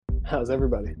How's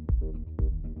everybody?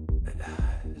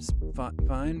 Just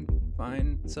fine.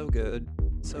 So good,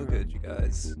 you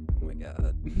guys. Oh my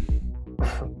god.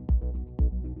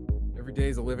 Every day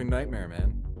is a living nightmare,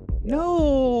 man.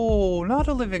 No, not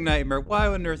a living nightmare. Why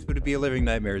on earth would it be a living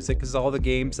nightmare? Is it because all the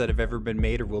games that have ever been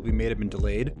made or will be made have been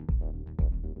delayed?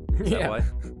 Is that why? I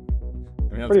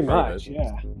mean, that's Pretty part of much, it.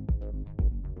 yeah.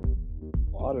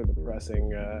 A lot of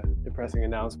depressing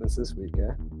announcements this week,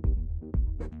 yeah.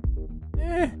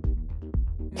 Eh.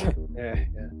 Yeah. Yeah,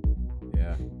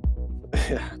 Yeah.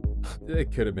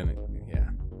 it could have been. Yeah,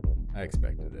 I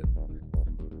expected it.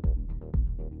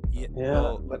 Yeah. Yeah.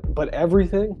 Well, But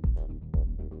everything?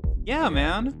 yeah,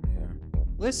 man. Yeah.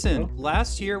 Listen, Well.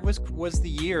 last year was the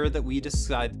year that we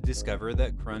decided to discover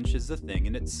that crunch is the thing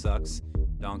and it sucks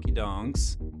donkey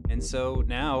donks. And so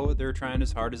now they're trying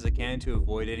as hard as they can to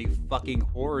avoid any fucking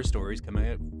horror stories coming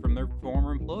out from their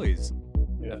former employees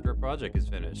Yeah. after a project is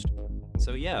finished.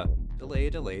 So yeah, delay.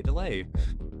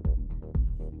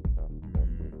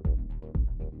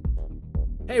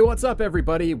 Hey, what's up,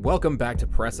 everybody? Welcome back to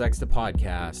Press X to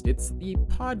Podcast. It's the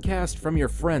podcast from your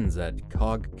friends at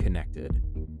Cog Connected,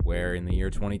 where in the year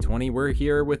 2020, we're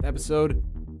here with episode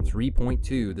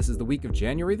 3.2. This is the week of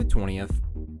January the 20th,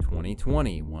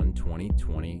 2020.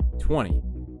 1/20/2020.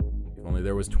 If only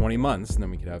there was 20 months, then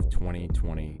we could have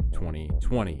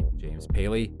 2020. James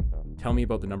Paley, tell me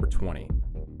about the number 20.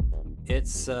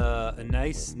 It's a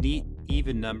nice, neat,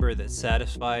 even number that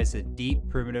satisfies a deep,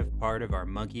 primitive part of our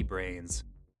monkey brains.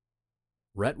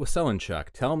 Rhett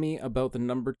Waselenchuk, tell me about the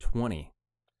number 20.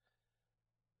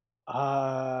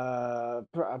 I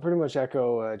pretty much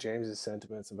echo James's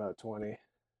sentiments about 20.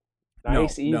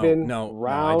 Nice, even,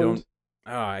 round. I don't.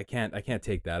 Oh, I can't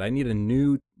take that. I need a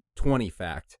new 20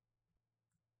 fact.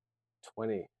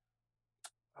 20.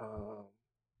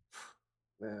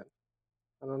 Man,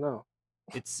 I don't know.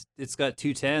 It's got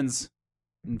two tens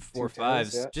and four Two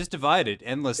tens, fives. yeah. Just divide it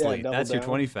endlessly. Yeah, double That's your down.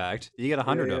 20 fact. You get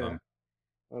 100 of Yeah. them.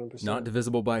 100%. Not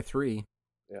divisible by 3.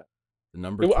 Yeah. The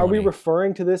number 20. Are we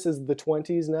referring to this as the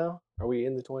 20s now? Are we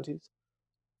in the 20s?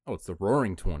 Oh, it's the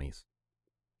roaring 20s.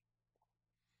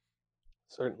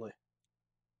 Certainly.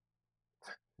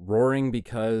 Roaring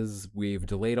because we've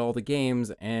delayed all the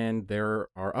games and there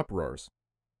are uproars.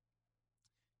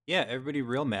 Yeah, everybody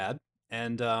real mad,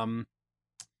 and they'll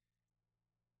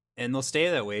stay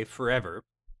that way forever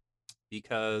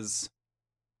because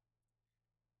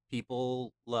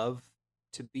people love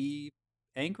to be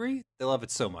angry. They love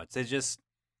it so much. They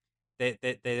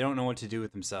don't know what to do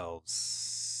with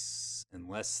themselves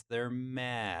unless they're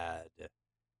mad.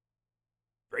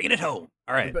 Bringing it home.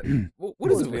 All right. But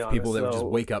what is Let's it be with people honest, that just though.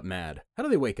 wake up mad? How do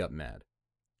they wake up mad?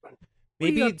 What are you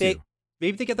Maybe up to?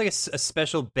 they get like a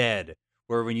special bed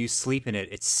where when you sleep in it,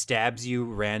 it stabs you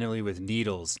randomly with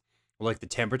needles. Or like the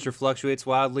temperature fluctuates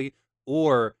wildly,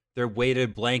 or their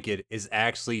weighted blanket is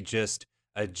actually just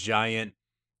a giant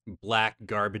black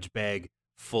garbage bag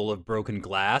full of broken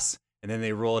glass, and then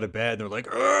they roll out of bed and they're like,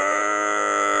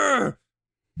 "Arrgh!"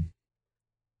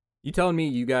 You telling me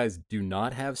you guys do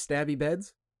not have stabby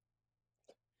beds?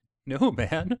 No,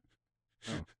 man.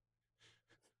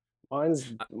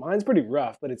 Mine's pretty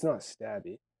rough, but it's not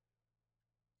stabby.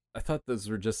 I thought those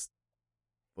were just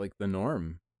like the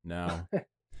norm now.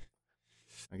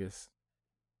 I guess.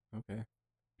 Okay.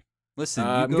 Listen,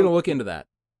 I'm gonna look into that.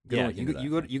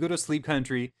 You go to Sleep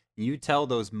Country and you tell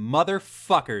those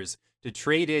motherfuckers to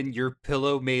trade in your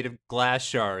pillow made of glass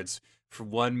shards for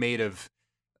one made of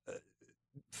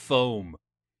foam.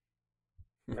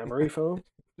 Memory foam?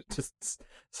 Just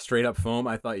straight up foam.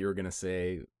 I thought you were gonna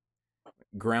say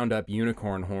ground up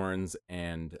unicorn horns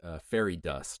and fairy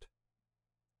dust.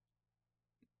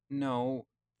 No,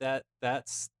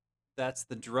 that's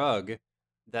the drug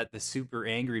that the super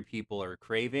angry people are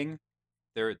craving.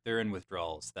 They're in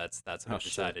withdrawals. That's what Oh, I've shit.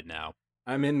 decided now.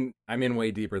 I'm in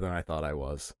way deeper than I thought I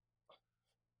was.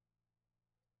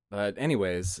 But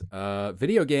anyways,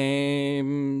 video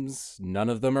games, none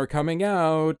of them are coming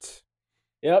out.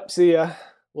 Yep, see ya.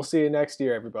 We'll see you next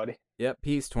year, everybody. Yep,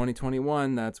 peace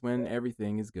 2021. That's when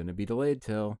everything is going to be delayed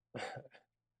till.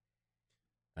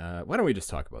 Why don't we just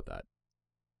talk about that?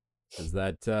 Because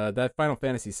that Final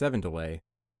Fantasy VII delay,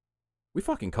 we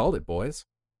fucking called it, boys.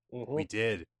 Mhm. We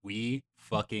did. We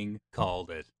fucking called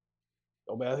it.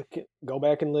 Go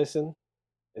back and listen.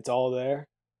 It's all there.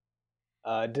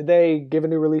 Did they give a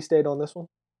new release date on this one?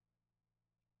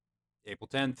 April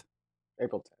 10th.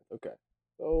 April 10th. Okay.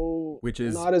 So Which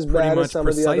is not as pretty bad much as some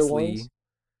of the other precisely, ones.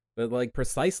 but like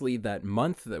precisely that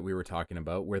month that we were talking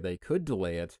about where they could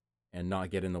delay it and not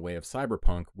get in the way of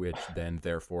Cyberpunk, which then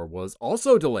therefore was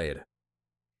also delayed.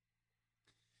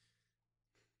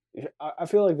 I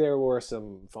feel like there were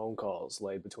some phone calls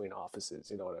laid between offices.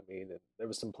 You know what I mean? And there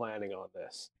was some planning on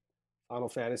this. Final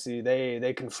Fantasy,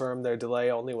 they confirmed their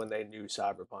delay only when they knew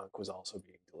Cyberpunk was also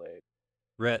being delayed.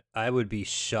 Rhett, I would be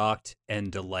shocked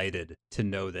and delighted to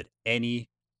know that any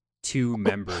two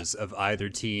members of either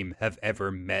team have ever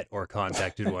met or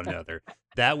contacted one another.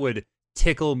 That would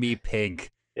tickle me pink.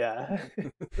 Yeah.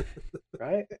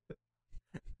 Right?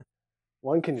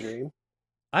 One can dream.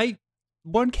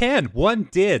 One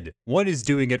did. One is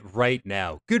doing it right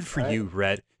now. Good for Right. you,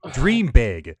 Rhett. Dream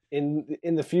big. In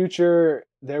the future,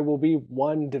 there will be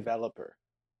one developer.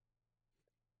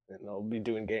 And they'll be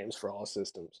doing games for all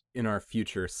systems. In our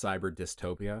future cyber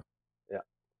dystopia,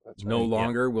 That's no right.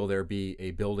 longer will there be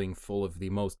a building full of the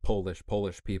most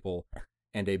Polish people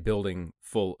and a building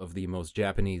full of the most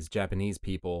Japanese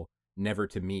people, never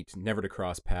to meet, never to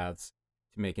cross paths,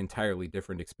 to make entirely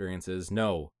different experiences.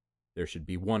 No, there should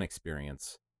be one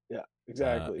experience. Yeah,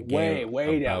 exactly. A game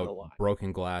Way down the about line.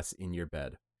 broken glass in your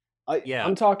bed. Yeah.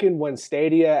 I'm talking when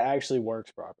Stadia actually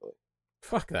works properly.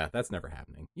 Fuck that. That's never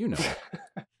happening. You know.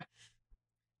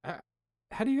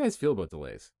 How do you guys feel about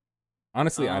delays?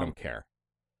 Honestly, I don't care.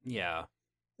 Yeah.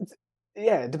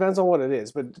 Yeah, it depends on what it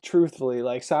is, but truthfully,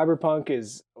 like Cyberpunk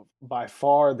is by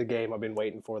far the game I've been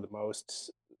waiting for the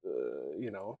most,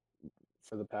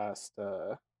 for the past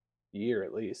year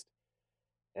at least.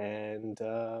 And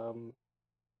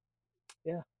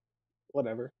yeah,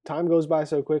 whatever. Time goes by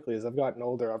so quickly. As I've gotten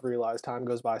older, I've realized time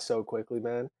goes by so quickly,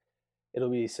 man. It'll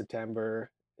be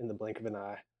September in the blink of an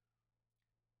eye.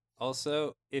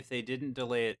 Also, if they didn't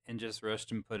delay it and just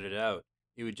rushed and put it out,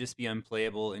 it would just be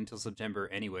unplayable until September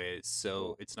anyways,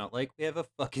 so it's not like we have a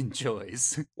fucking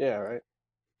choice. Yeah, right.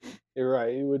 You're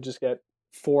right. You would just get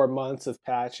 4 months of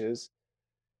patches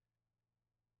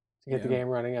to get the Yeah. game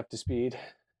running up to speed.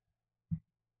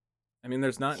 I mean,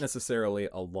 there's not necessarily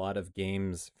a lot of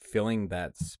games filling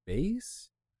that space,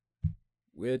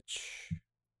 which,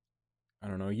 I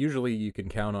don't know, usually you can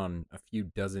count on a few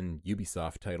dozen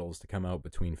Ubisoft titles to come out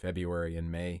between February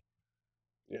and May,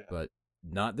 Yeah. but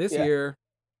not this Yeah. year.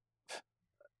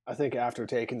 I think after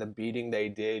taking the beating they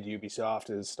did, Ubisoft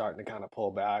is starting to kind of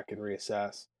pull back and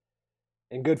reassess.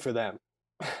 And good for them.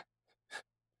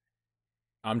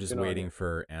 I'm just Good on waiting you.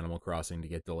 for Animal Crossing to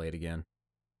get delayed again.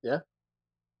 Yeah?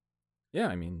 Yeah,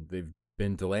 I mean, they've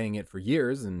been delaying it for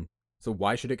years, and so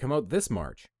why should it come out this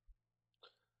March?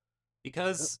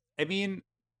 Because, I mean,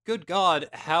 good God,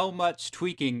 how much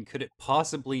tweaking could it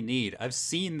possibly need? I've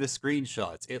seen the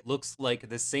screenshots. It looks like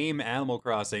the same Animal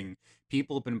Crossing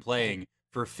people have been playing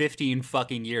for 15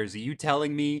 fucking years. Are you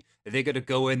telling me that they're gonna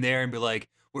go in there and be like,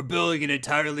 we're building an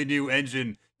entirely new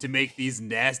engine to make these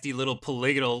nasty little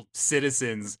polygonal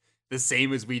citizens the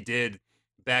same as we did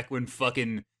back when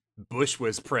fucking Bush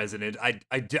was president? I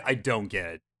don't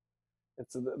get it.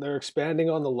 They're expanding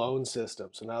on the loan system,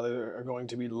 so now there are going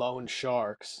to be loan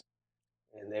sharks,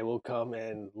 and they will come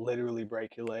and literally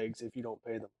break your legs if you don't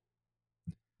pay them.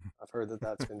 I've heard that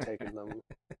that's been taking them.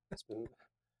 It's been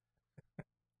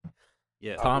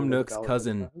Yeah. Tom the Nook's development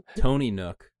cousin, time. Tony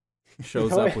Nook,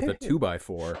 shows up with a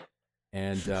 2x4,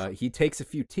 and he takes a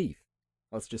few teeth,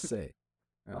 let's just say.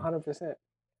 100%.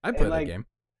 I'd play like- that game.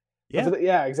 Yeah.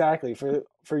 Yeah, exactly.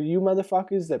 For you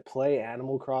motherfuckers that play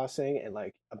Animal Crossing and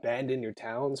like abandon your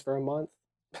towns for a month,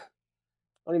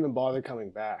 don't even bother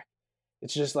coming back.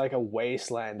 It's just like a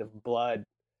wasteland of blood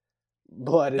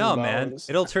and No, man. bones.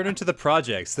 It'll turn into the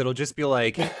projects that'll just be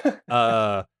like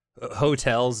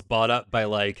hotels bought up by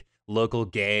like local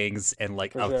gangs and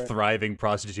like For a sure. thriving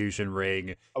prostitution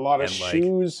ring. a lot of and,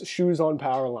 like- shoes on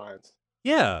power lines.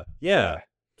 Yeah.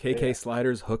 KK Yeah.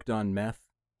 Sliders hooked on meth.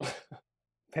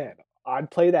 Man,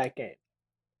 I'd play that game.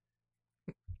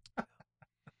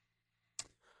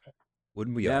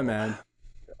 Wouldn't we Yeah, all? man.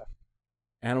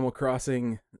 Animal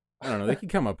Crossing, I don't know, they could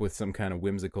come up with some kind of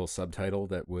whimsical subtitle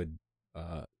that would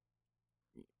hide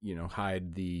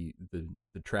the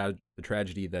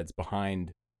tragedy that's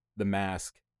behind the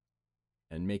mask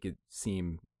and make it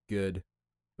seem good,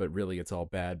 but really it's all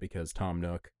bad because Tom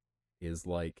Nook is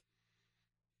like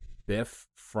Biff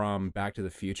from Back to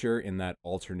the Future in that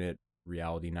alternate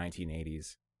reality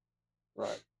 1980s.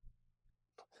 Right.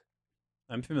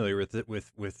 I'm familiar with it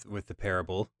with the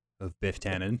parable of Biff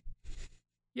Tannen.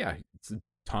 Yeah, it's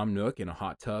Tom Nook in a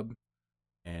hot tub,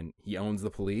 and he owns the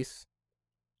police,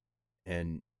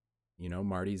 and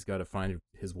Marty's got to find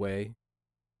his way.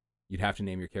 You'd have to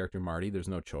name your character Marty. There's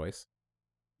no choice.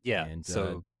 Yeah. And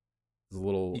So there's a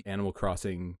little Animal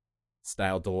Crossing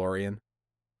style DeLorean.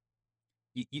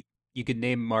 you could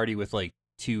name Marty with like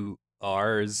 2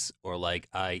 R's or like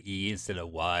IE instead of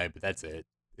Y, but that's it.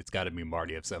 It's got to be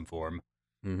Marty of some form.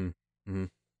 Mm-hmm. Mm-hmm.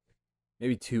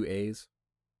 Maybe 2 A's.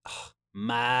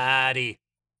 Mighty.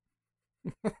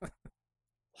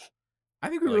 I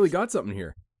think we Or really like- got something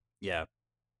here. Yeah.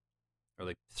 Or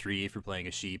like 3 for playing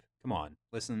a sheep. Come on,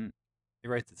 listen. It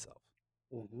writes itself.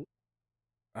 Mhm.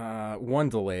 One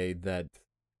delay that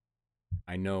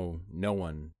I know no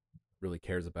one really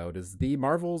cares about is the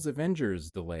Marvel's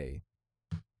Avengers delay.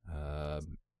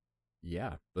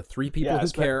 Yeah, the 3 people Yeah, who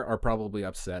it's not- care are probably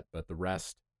upset, but the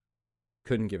rest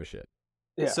couldn't give a shit.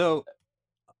 Yeah. So,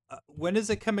 when is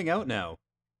it coming out now?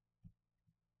 I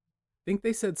think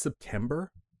they said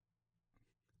September.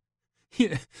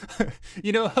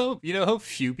 you know how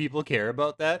few people care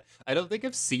about that? I don't think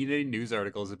I've seen any news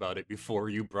articles about it before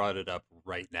you brought it up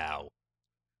right now.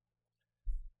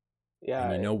 Yeah.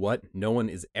 And you know what? No one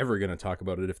is ever going to talk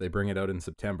about it if they bring it out in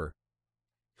September.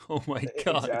 Oh my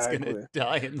god, it's Exactly. gonna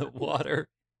die in the water.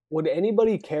 Would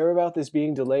anybody care about this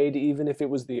being delayed, even if it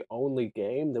was the only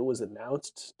game that was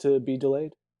announced to be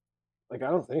delayed? Like, I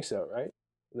don't think so, right?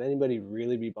 Would anybody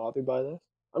really be bothered by this?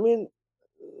 I mean,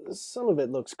 some of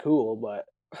it looks cool, but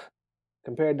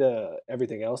compared to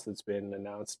everything else that's been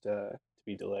announced to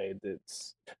be delayed, it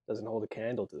doesn't hold a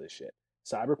candle to this shit.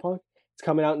 Cyberpunk, it's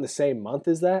coming out in the same month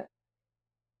as that.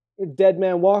 You're dead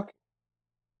man walking.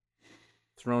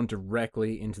 Thrown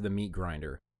directly into the meat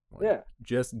grinder. Like, Yeah.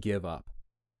 Just give up.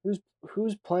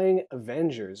 Who's playing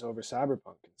Avengers over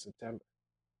Cyberpunk in September?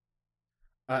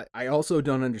 I also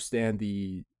don't understand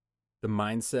the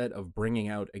mindset of bringing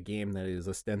out a game that is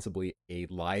ostensibly a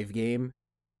live game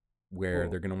where Oh.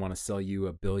 they're going to want to sell you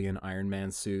 1 billion Iron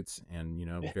Man suits and,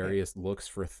 various looks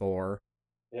for Thor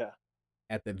Yeah.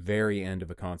 at the very end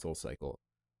of a console cycle.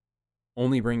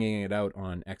 Only bringing it out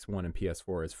on X1 and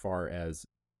PS4 as far as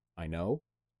I know.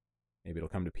 Maybe it'll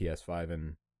come to PS5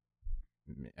 and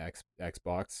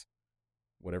Xbox,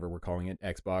 whatever we're calling it,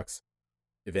 Xbox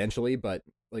eventually, but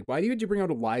like, why would you bring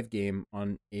out a live game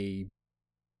on a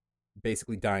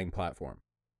basically dying platform?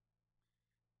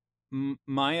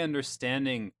 My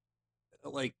understanding,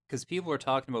 like, because people are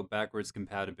talking about backwards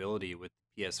compatibility with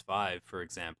PS5, for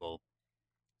example.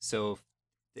 So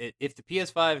if the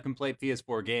PS5 can play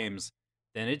PS4 games,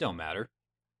 then it don't matter.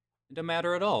 It don't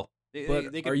matter at all.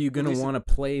 But are you going to want to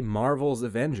play Marvel's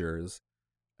Avengers,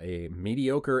 a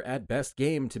mediocre at best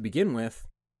game to begin with,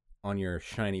 on your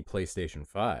shiny PlayStation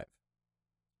 5?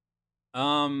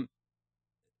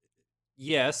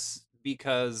 Yes,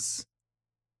 because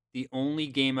the only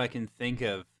game I can think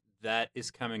of that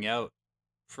is coming out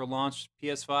for launch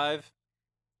PS5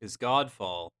 is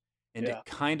Godfall, and Yeah. it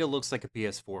kind of looks like a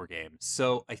PS4 game.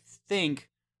 So I think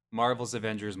Marvel's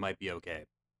Avengers might be okay.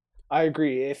 I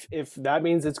agree. If that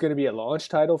means it's going to be a launch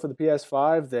title for the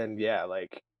PS5, then yeah,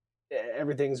 like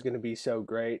everything's going to be so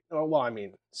great. Oh, well, I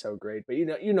mean, so great, but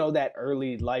you know that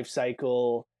early life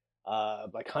cycle,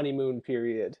 like honeymoon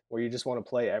period where you just want to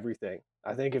play everything.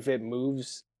 I think if it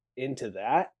moves into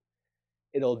that,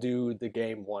 it'll do the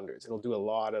game wonders. It'll do a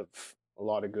lot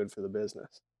of good for the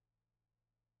business.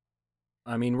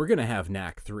 I mean, we're going to have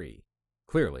Knack 3,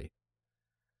 clearly.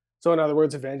 So in other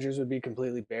words, Avengers would be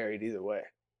completely buried either way.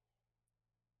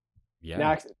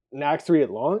 Yeah. Knack 3 at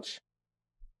launch,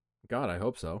 God, I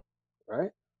hope so.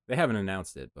 right? They haven't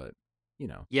announced it, but,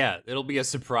 Yeah, it'll be a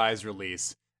surprise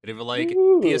release. It'll be like,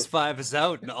 Ooh. PS5 is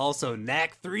out, and also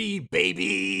Knack 3,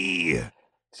 baby!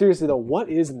 Seriously though, what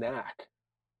is Knack?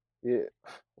 Yeah,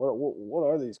 what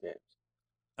are these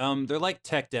games? They're like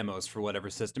tech demos for whatever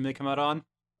system they come out on.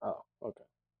 Oh, okay.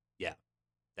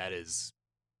 That is,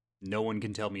 no one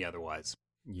can tell me otherwise.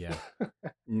 yeah.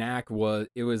 Knack was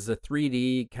a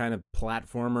 3D kind of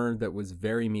platformer that was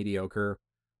very mediocre,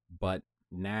 but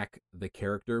Knack, the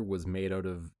character, was made out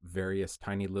of various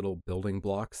tiny little building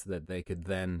blocks that they could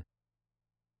then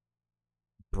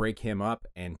break him up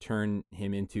and turn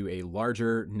him into a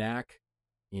larger Knack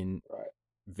in Right.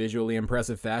 visually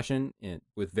impressive fashion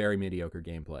with very mediocre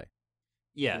gameplay.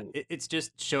 Yeah, Mm. it's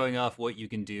just showing off what you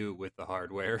can do with the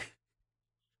hardware.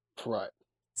 Right.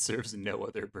 Serves no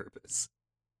other purpose.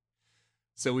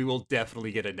 So we will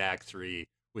definitely get a Knack 3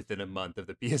 within a month of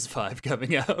the PS5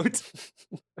 coming out.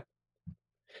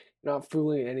 Not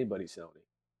fooling anybody, Sony.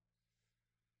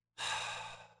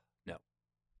 No.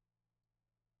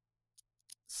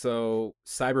 So,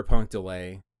 Cyberpunk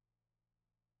delay.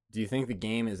 Do you think the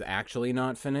game is actually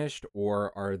not finished,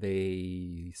 or are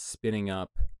they spinning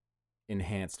up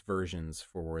enhanced versions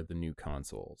for the new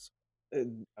consoles?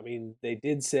 I mean, they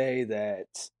did say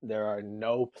that there are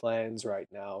no plans right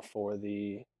now for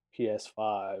the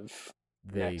PS5.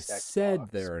 They Next said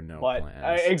Xbox. there are no But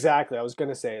plans. exactly, I was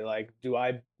gonna say, like, do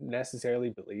I necessarily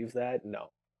believe that? No.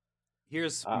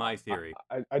 Here's my theory.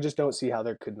 I just don't see how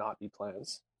there could not be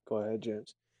plans. Go ahead,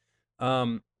 James.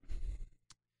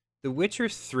 The Witcher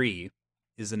 3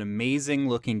 is an amazing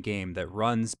looking game that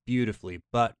runs beautifully,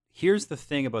 but here's the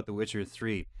thing about The Witcher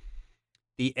 3.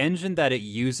 The engine that it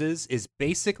uses is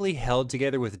basically held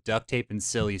together with duct tape and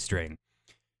silly string.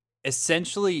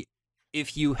 Essentially,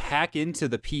 if you hack into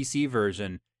the PC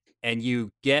version and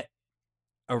you get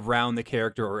around the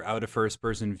character or out of first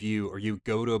person view, or you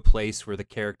go to a place where the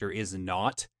character is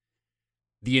not,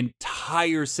 the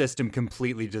entire system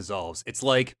completely dissolves. It's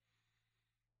like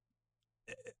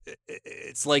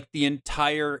the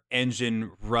entire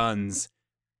engine runs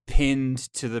pinned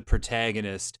to the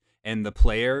protagonist and the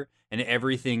player, and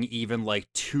everything even like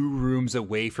 2 rooms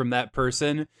away from that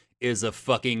person is a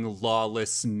fucking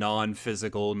lawless,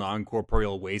 non-physical,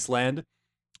 non-corporeal wasteland.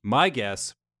 My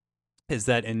guess is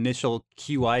that initial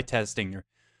QI testing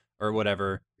or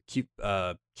whatever,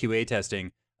 QA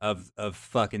testing of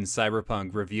fucking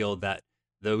Cyberpunk revealed that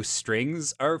those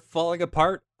strings are falling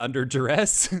apart under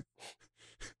duress.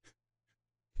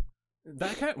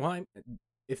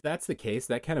 If that's the case,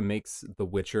 that kind of makes The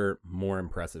Witcher more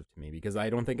impressive to me, because I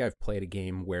don't think I've played a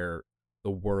game where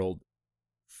the world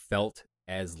felt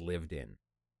as lived in.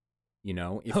 You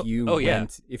know, if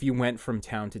you went from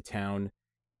town to town,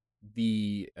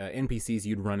 the NPCs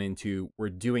you'd run into were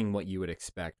doing what you would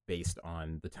expect based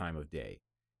on the time of day.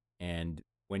 And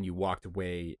when you walked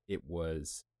away, it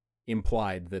was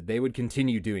implied that they would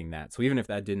continue doing that. So even if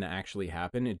that didn't actually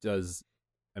happen, it does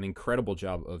an incredible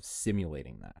job of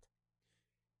simulating that.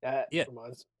 That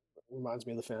reminds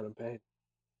me of the Phantom Pain.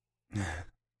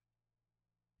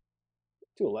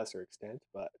 To a lesser extent,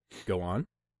 but... Go on.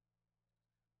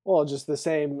 Well, just the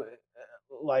same,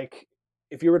 like,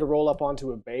 if you were to roll up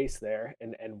onto a base there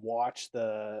and watch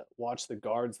the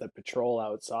guards that patrol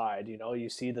outside, you know, you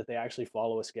see that they actually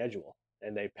follow a schedule,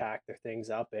 and they pack their things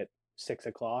up at 6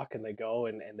 o'clock, and they go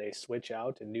and they switch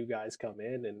out, and new guys come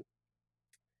in, and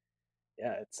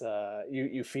yeah, it's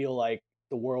you feel like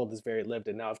the world is very lived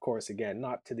in. Now, of course, again,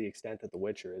 not to the extent that The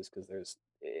Witcher is, because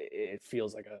it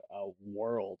feels like a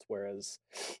world, whereas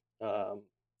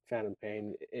Phantom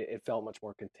Pain, it felt much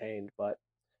more contained. But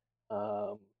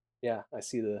yeah, I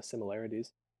see the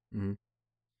similarities. Mm-hmm.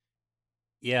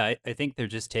 Yeah, I think they're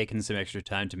just taking some extra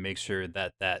time to make sure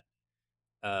that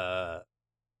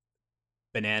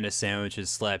banana sandwiches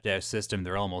slapdash system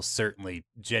they're almost certainly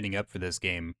jetting up for this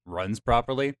game runs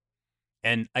properly.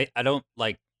 And I don't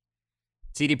like...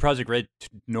 CD Projekt Red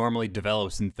normally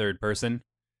develops in third person,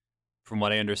 from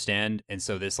what I understand, and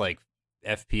so this like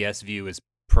FPS view is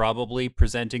probably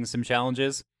presenting some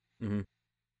challenges. Mm-hmm.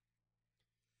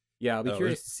 Yeah, I'll be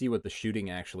curious to see what the shooting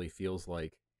actually feels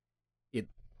like. It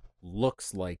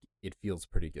looks like it feels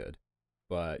pretty good,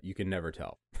 but you can never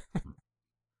tell.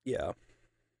 Yeah.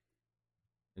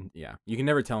 And yeah, you can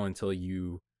never tell until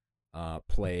you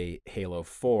play Halo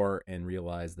 4 and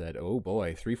realize that, oh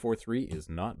boy, 343 is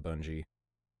not Bungie.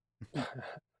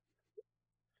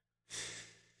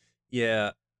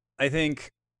 Yeah, I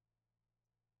think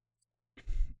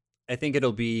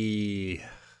it'll be...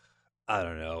 I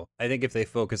don't know. I think if they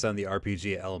focus on the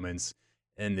RPG elements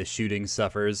and the shooting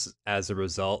suffers as a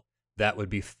result, that would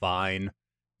be fine,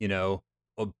 you know.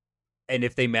 And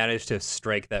if they manage to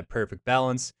strike that perfect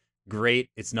balance, great.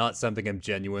 It's not something I'm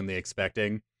genuinely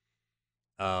expecting.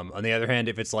 On the other hand,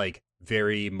 if it's like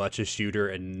very much a shooter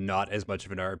and not as much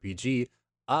of an RPG,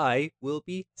 I will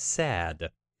be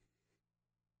sad.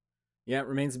 Yeah, it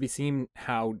remains to be seen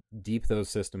how deep those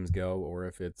systems go, or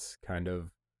if it's kind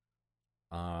of,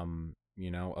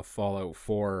 a Fallout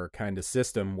 4 kind of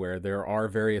system where there are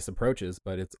various approaches,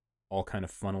 but it's all kind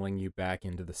of funneling you back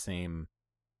into the same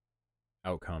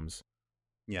outcomes.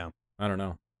 Yeah. I don't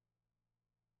know.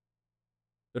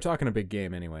 They're talking a big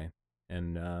game anyway,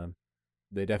 and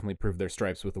they definitely proved their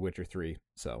stripes with The Witcher 3,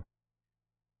 so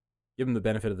give them the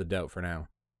benefit of the doubt for now.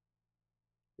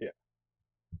 Yeah.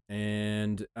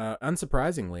 And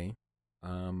unsurprisingly,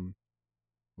 one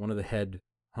of the head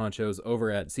honchos over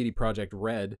at CD Projekt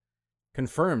Red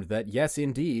confirmed that yes,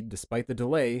 indeed, despite the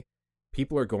delay,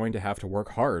 people are going to have to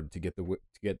work hard to get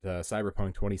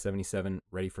Cyberpunk 2077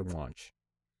 ready for launch.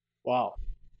 Wow.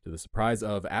 To the surprise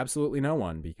of absolutely no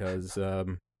one, because I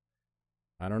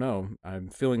don't know. I'm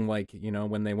feeling like,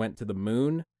 when they went to the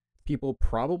moon, people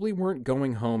probably weren't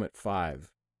going home at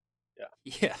 5.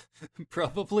 Yeah,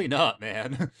 probably not,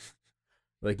 man.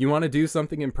 Like, you want to do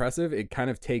something impressive, it kind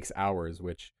of takes hours,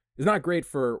 which is not great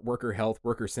for worker health,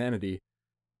 worker sanity,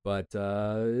 but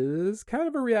it's kind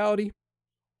of a reality.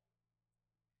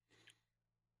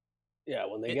 Yeah,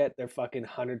 when they get their fucking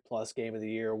 100+ Game of the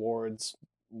Year awards,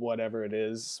 whatever it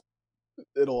is,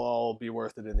 it'll all be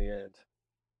worth it in the end.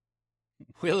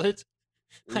 Will it?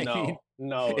 I mean,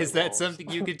 no, is it that won't.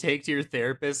 something you could take to your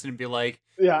therapist and be like,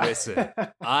 Yeah. listen,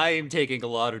 I am taking a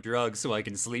lot of drugs so I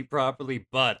can sleep properly,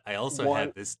 but I also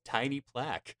have this tiny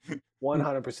plaque.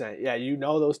 100%. Yeah, you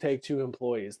know those Take-Two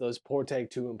employees, those poor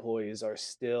Take-Two employees are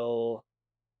still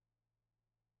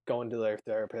going to their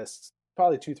therapists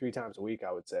probably 2-3 times a week,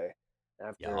 I would say,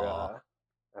 Yeah.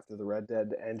 after the Red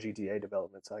Dead and GTA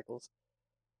development cycles.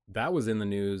 That was in the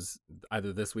news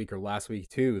either this week or last week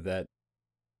too, that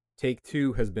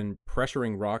Take-Two has been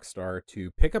pressuring Rockstar to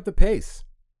pick up the pace.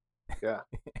 Yeah.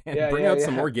 and bring out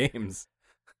some more games.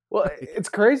 Well, it's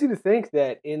crazy to think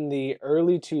that in the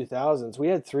early 2000s, we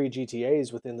had 3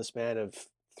 GTAs within the span of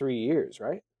 3 years,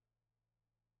 right?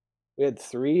 We had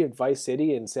 3 at Vice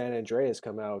City and San Andreas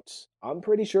come out. I'm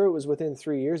pretty sure it was within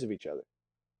 3 years of each other.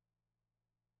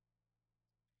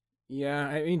 Yeah,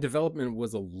 I mean, development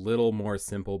was a little more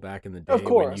simple back in the day. Of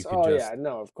course. When you could just,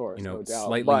 of course. you know, no doubt.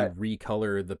 slightly But,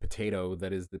 recolor the potato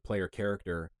that is the player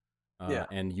character,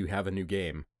 and you have a new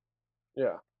game.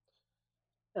 yeah.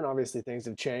 And obviously things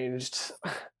have changed.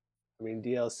 I mean,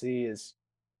 DLC has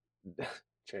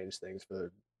changed things for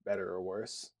the better or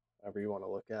worse, however you want to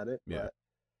look at it. Yeah.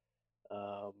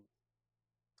 But,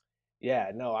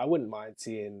 yeah, no, I wouldn't mind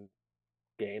seeing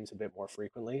games a bit more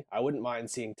frequently. I wouldn't mind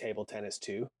seeing Table Tennis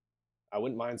 2. I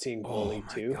wouldn't mind seeing Bully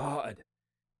 2. Oh my god.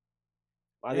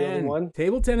 Am I the only one?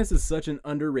 Table tennis is such an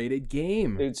underrated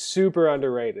game. Dude, super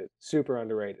underrated. Super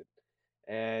underrated.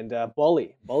 And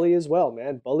Bully as well,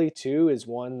 man. Bully 2 is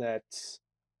one that,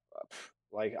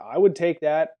 like, I would take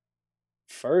that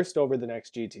first over the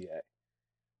next GTA.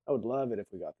 I would love it if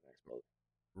we got the next Bully.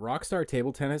 Rockstar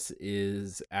Table Tennis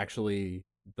is actually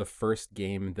the first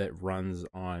game that ran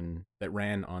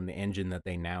on the engine that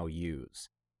they now use.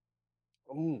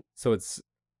 So it's,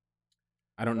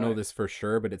 I don't know this for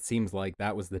sure, but it seems like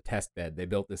that was the test bed. They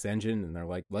built this engine and they're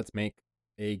like, let's make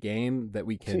a game that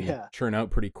we can churn out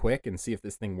pretty quick and see if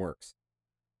this thing works.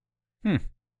 And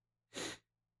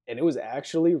it was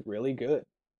actually really good.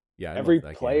 Yeah, every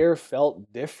player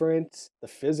felt different. The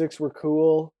physics were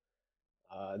cool.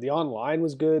 The online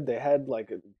was good. They had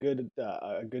like a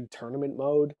good tournament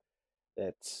mode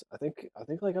that I think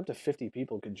like up to 50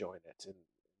 people could join it and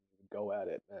go at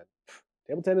it, man.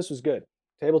 Table tennis was good.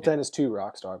 Table Tennis 2,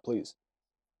 Rockstar, please.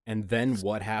 And then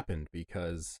what happened?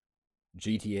 Because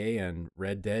GTA and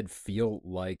Red Dead feel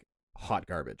like hot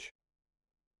garbage.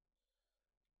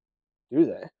 Do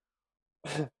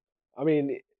they? I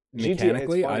mean,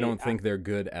 mechanically, I don't think they're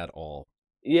good at all.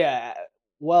 Yeah,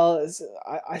 well,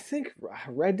 I think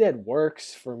Red Dead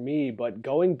works for me, but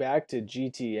going back to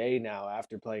GTA now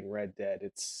after playing Red Dead,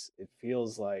 it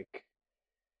feels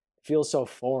so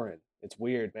foreign. It's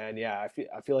weird, man. Yeah,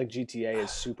 I feel like GTA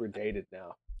is super dated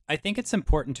now. I think it's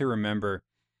important to remember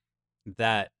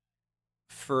that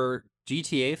for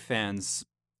GTA fans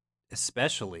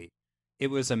especially, it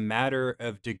was a matter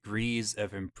of degrees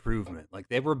of improvement. Like,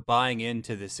 they were buying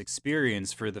into this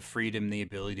experience for the freedom, the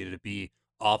ability to be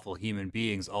awful human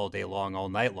beings all day long, all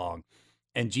night long.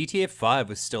 And GTA 5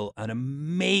 was still an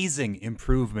amazing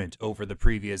improvement over the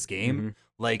previous game. Mm-hmm.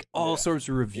 Like, all sorts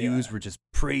of reviews were just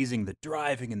praising the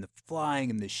driving and the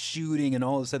flying and the shooting and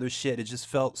all this other shit. It just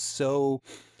felt so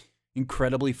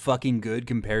incredibly fucking good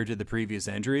compared to the previous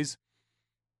entries.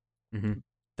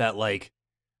 That, like,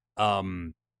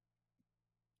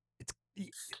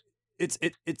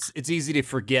 it's easy to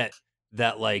forget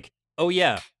that, like, oh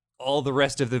yeah, all the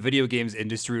rest of the video games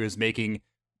industry was making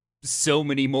so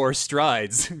many more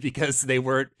strides because they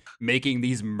weren't making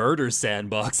these murder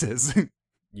sandboxes.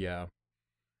 Yeah.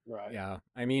 Right. Yeah.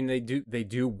 I mean, they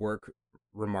do work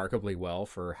remarkably well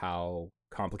for how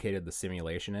complicated the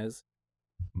simulation is.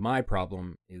 My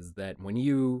problem is that when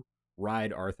you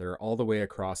ride Arthur all the way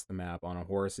across the map on a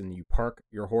horse and you park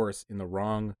your horse in the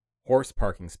wrong horse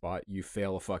parking spot, you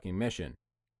fail a fucking mission.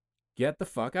 Get the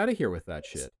fuck out of here with that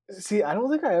shit. See, I don't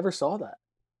think I ever saw that.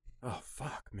 Oh,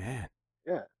 fuck, man.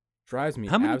 Yeah. Drives me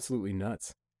absolutely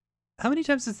nuts. How many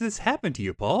times has this happened to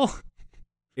you, Paul?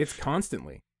 It's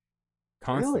constantly.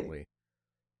 Really?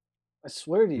 I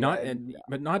swear to you.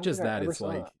 But not just that, it's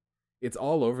like, it's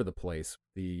all over the place.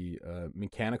 The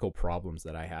mechanical problems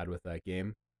that I had with that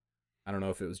game. I don't know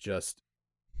if it was just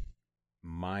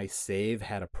my save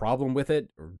had a problem with it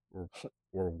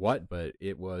or what, but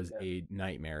it was a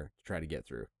nightmare to try to get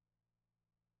through.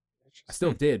 I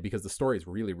still did because the story is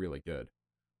really, really good.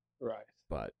 Right.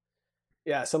 But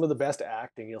yeah, some of the best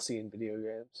acting you'll see in video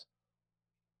games.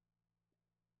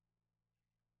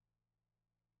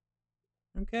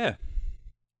 Okay.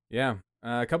 Yeah.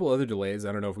 A couple other delays.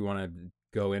 I don't know if we want to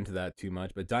go into that too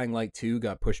much, but Dying Light 2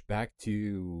 got pushed back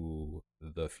to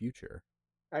the future.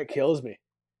 That kills me.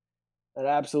 That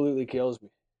absolutely kills me.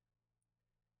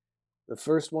 The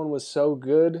first one was so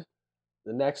good.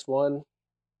 The next one,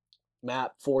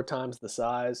 map 4 times the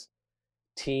size,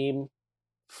 team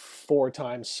 4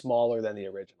 times smaller than the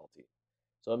original team.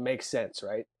 So it makes sense,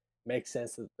 right? Makes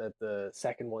sense that the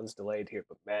second one's delayed here,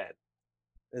 but man,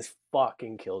 this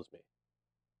fucking kills me.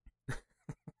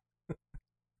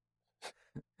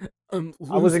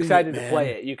 I was excited to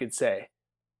play it, you could say.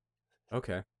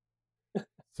 Okay.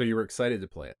 So you were excited to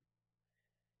play it?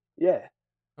 Yeah.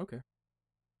 Okay.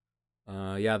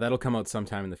 Yeah, that'll come out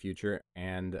sometime in the future,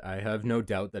 and I have no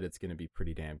doubt that it's going to be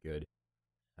pretty damn good.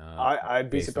 I'd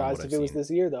be based on surprised what if I've it was seen.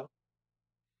 this year, though.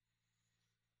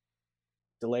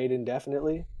 Delayed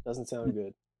indefinitely doesn't sound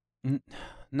good.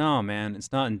 No, man,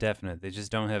 it's not indefinite. They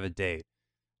just don't have a date.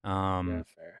 Yeah,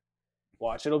 fair.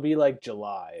 Watch, it'll be like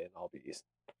July, and I'll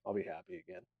be happy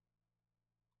again.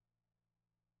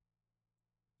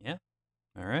 Yeah.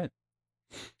 All right.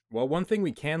 Well, one thing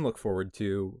we can look forward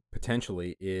to,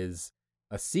 potentially, is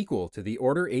a sequel to The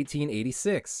Order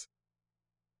 1886.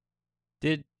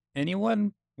 Did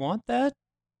anyone want that?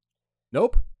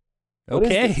 Nope. What is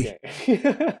Okay. this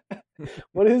game?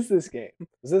 What is this game?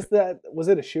 Was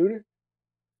it a shooter?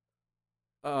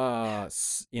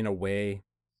 In a way.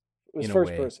 It was In a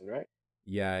first way. person, right?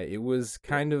 Yeah, it was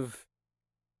kind of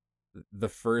the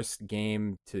first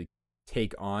game to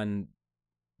take on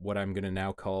what I'm going to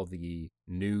now call the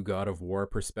new God of War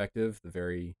perspective, the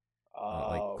very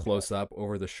Okay. close up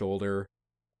over the shoulder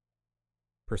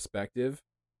perspective.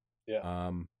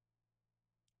 Yeah.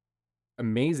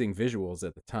 Amazing visuals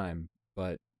at the time,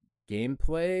 but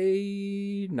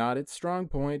gameplay not its strong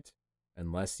point,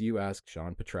 unless you ask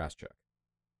Sean Petraschuk,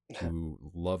 who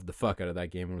loved the fuck out of that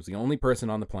game and was the only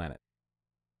person on the planet.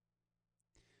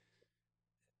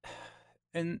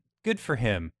 And good for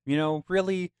him. You know,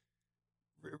 really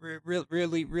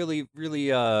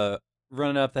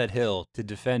running up that hill to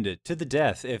defend it to the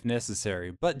death if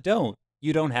necessary. But don't.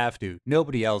 You don't have to.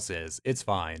 Nobody else is. It's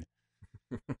fine.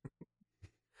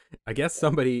 I guess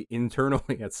somebody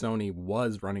internally at Sony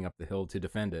was running up the hill to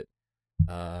defend it,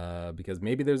 because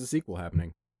maybe there's a sequel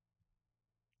happening.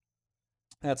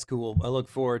 That's cool. I look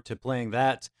forward to playing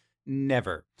that.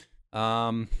 Never.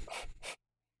 But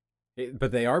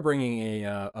they are bringing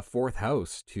a fourth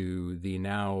house to the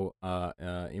now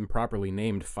improperly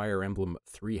named Fire Emblem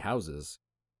Three Houses.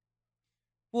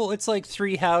 Well, it's like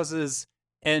 3 houses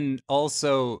and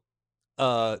also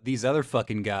these other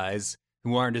fucking guys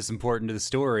who aren't as important to the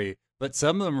story, but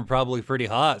some of them are probably pretty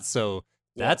hot, so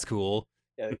that's cool.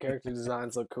 Yeah, the character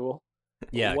designs look cool.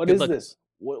 Yeah. What good is luck. this?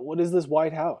 What is this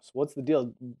White House? What's the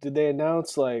deal? Did they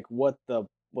announce like what the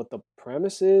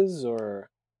premise is, or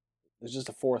there's just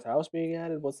a fourth house being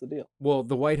added? What's the deal? Well,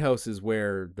 the White House is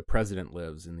where the president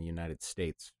lives in the United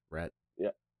States, right? Yeah,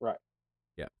 right.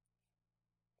 Yeah.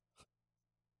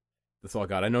 That's all I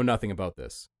got. I know nothing about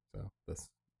this, so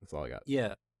that's all I got.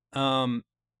 Yeah.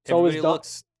 So Everybody is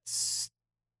looks.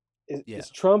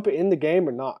 Is Trump in the game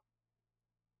or not?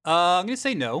 I'm gonna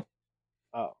say no.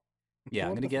 Oh. Yeah, I'm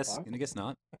What gonna the guess. fuck? Gonna guess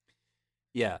not.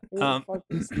 Yeah. What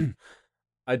the fuck is-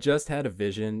 I just had a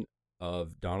vision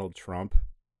of Donald Trump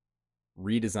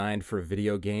redesigned for a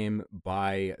video game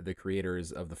by the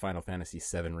creators of the Final Fantasy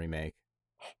VII remake.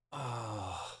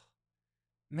 Oh,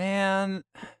 man,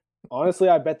 Honestly,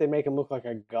 I bet they make him look like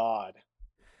a god.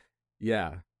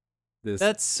 Yeah. This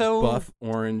that's so buff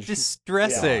orange.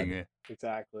 distressing.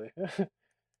 Exactly.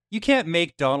 You can't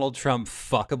make Donald Trump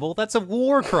fuckable. That's a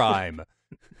war crime.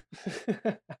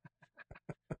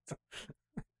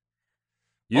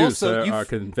 You, Also, sir, you are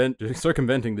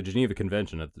circumventing the Geneva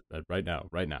Convention right now.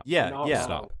 Yeah, Not yeah. wrong.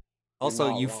 Stop. Also,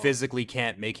 You're you not wrong. physically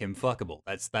can't make him fuckable.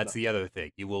 That's the other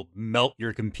thing. You will melt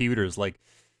your computers like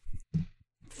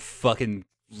fucking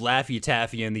Laffy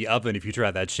Taffy in the oven if you try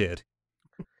that shit.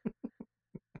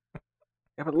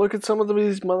 Yeah, but look at some of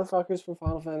these motherfuckers from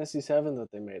Final Fantasy VII that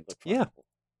they made look Yeah. fuckable.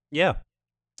 Yeah.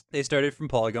 They started from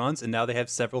polygons, and now they have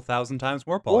several thousand times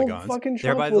more Well, polygons. fucking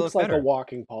thereby Trump they looks look like better. a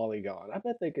walking polygon. I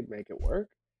bet they could make it work.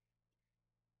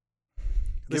 Give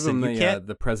Listen, him you the can't.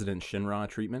 the President Shinra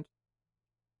treatment.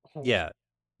 Yeah,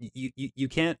 you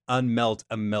can't unmelt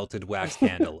a melted wax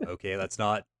candle. Okay, that's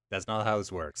not how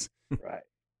this works. Right.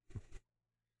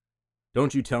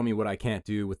 Don't you tell me what I can't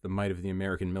do with the might of the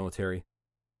American military.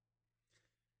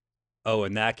 Oh,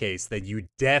 in that case, then you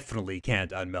definitely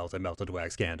can't unmelt a melted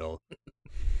wax candle.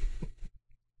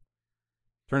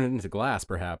 Turn it into glass,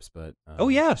 perhaps, but Oh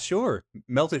yeah, sure.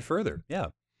 Melt it further. Yeah.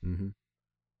 Mm-hmm.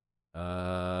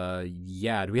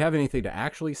 Yeah. Do we have anything to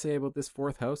actually say about this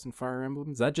fourth house in Fire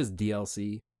Emblem? Is that just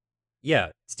DLC? Yeah,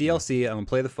 it's DLC. I'm gonna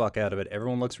play the fuck out of it.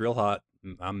 Everyone looks real hot.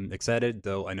 I'm excited,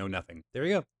 though I know nothing. There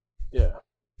you go. Yeah.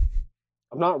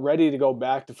 I'm not ready to go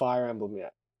back to Fire Emblem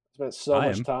yet. I spent so I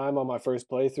much am. time on my first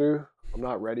playthrough. I'm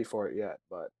not ready for it yet,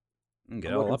 but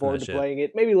Get I'm all looking up in forward that to shit. playing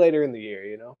it maybe later in the year,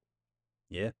 you know?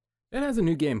 Yeah. It has a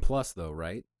new game plus though,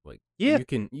 right? Like Yeah.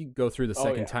 you go through the Oh,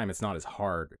 second yeah. time, it's not as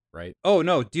hard, right? Oh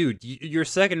no, dude, your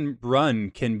second run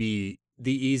can be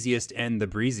the easiest and the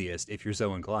breeziest if you're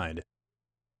so inclined.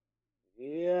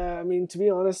 Yeah, I mean, to be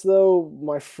honest though,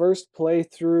 my first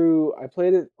playthrough, I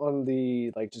played it on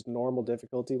the like just normal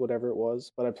difficulty, whatever it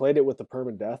was, but I played it with the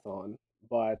permadeath on,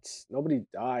 but nobody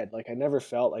died. Like I never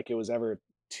felt like it was ever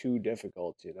too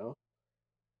difficult, you know?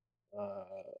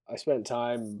 I spent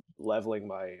time leveling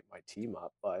my team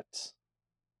up, but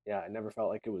yeah, I never felt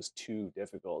like it was too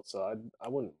difficult, so I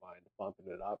wouldn't mind bumping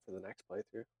it up for the next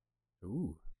playthrough.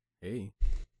 Ooh, hey.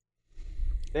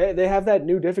 They have that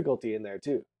new difficulty in there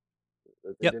too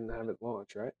that they Yep. didn't have at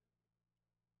launch, right?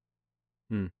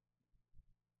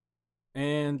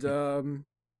 And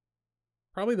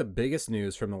probably the biggest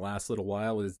news from the last little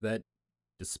while is that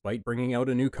despite bringing out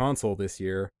a new console this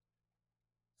year,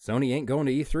 Sony ain't going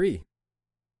to E3.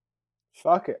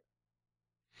 Fuck it.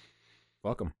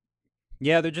 Welcome.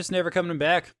 Yeah, they're just never coming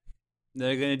back.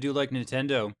 They're gonna do like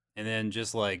Nintendo, and then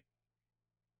just like,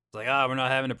 it's like, we're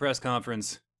not having a press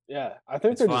conference. Yeah, I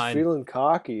think It's they're fine. just feeling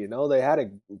cocky. You know, they had a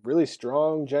really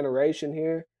strong generation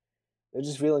here. They're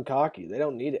just feeling cocky. They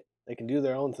don't need it. They can do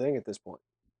their own thing at this point.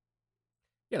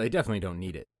 Yeah, they definitely don't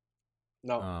need it.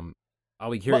 No,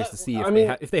 I'll be curious But, to see if I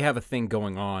mean- if they have a thing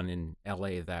going on in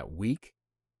LA that week.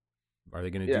 Are they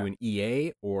going to Yeah. do an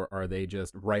EA, or are they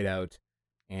just right out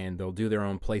and they'll do their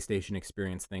own PlayStation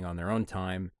experience thing on their own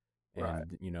time,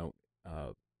 and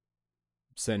Right.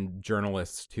 send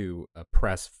journalists to a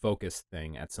press focus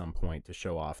thing at some point to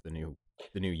show off the new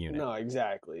unit. no,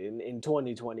 exactly. In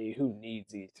 2020, who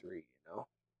needs E3? You know,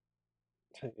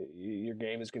 your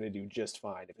game is going to do just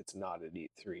fine if it's not at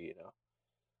E3. You know.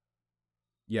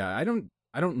 Yeah, I don't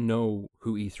know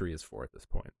who E3 is for at this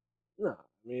point. No, I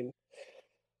mean,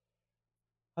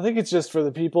 I think it's just for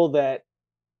the people that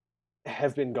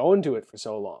have been going to it for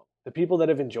so long, the people that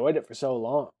have enjoyed it for so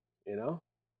long. You know,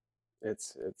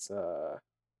 it's I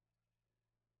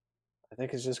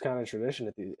think it's just kind of tradition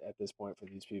at this point for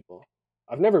these people.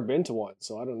 I've never been to one,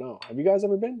 so I don't know. Have you guys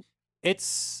ever been?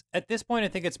 It's at this point, I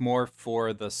think it's more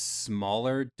for the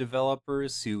smaller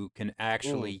developers who can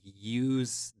actually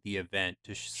use the event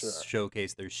to Sure.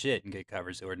 showcase their shit and get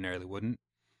covers they ordinarily wouldn't.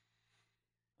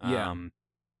 Yeah.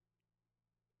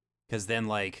 Because then,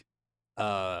 like,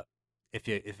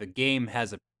 if a game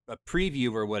has a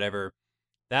preview or whatever,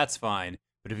 that's fine.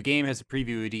 But if a game has a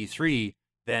preview at E3,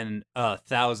 then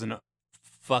 1,000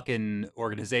 fucking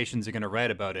organizations are gonna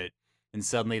write about it, and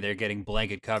suddenly they're getting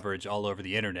blanket coverage all over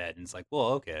the internet, and it's like,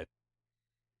 well, okay.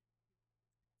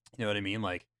 You know what I mean?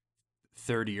 Like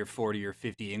 30 or 40 or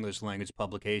 50 English language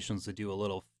publications that do a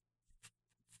little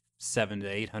 700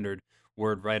 to 800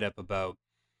 word write up about,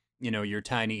 your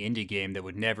tiny indie game that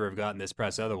would never have gotten this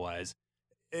press otherwise.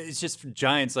 It's just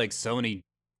giants like Sony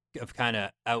have kind of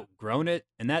outgrown it,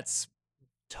 and that's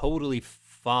totally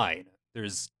fine.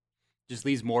 There's just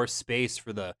leaves more space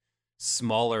for the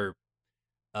smaller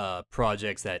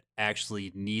projects that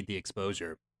actually need the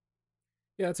exposure.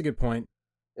 Yeah, that's a good point.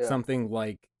 Yeah. Something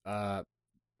like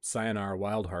Sayonara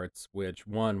Wild Hearts, which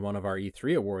won one of our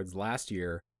E3 awards last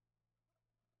year,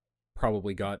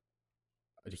 probably got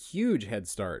a huge head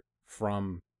start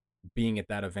from being at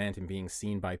that event and being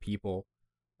seen by people,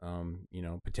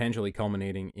 potentially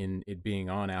culminating in it being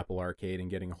on Apple Arcade and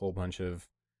getting a whole bunch of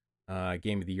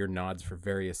Game of the Year nods for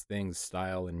various things,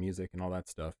 style and music and all that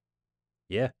stuff.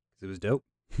 Yeah, because it was dope.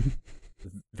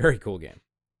 Very cool game.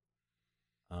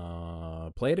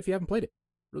 Play it if you haven't played it.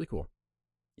 Really cool.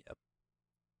 Yep.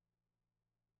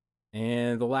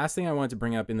 And the last thing I wanted to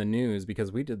bring up in the news,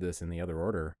 because we did this in the other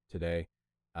order today,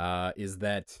 is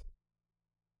that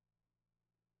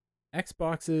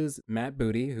Xbox's Matt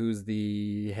Booty, who's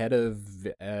the head of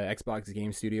Xbox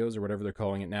Game Studios, or whatever they're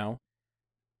calling it now,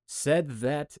 said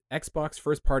that Xbox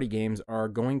first-party games are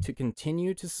going to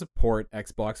continue to support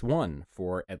Xbox One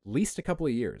for at least a couple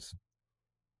of years.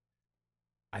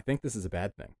 I think this is a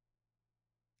bad thing.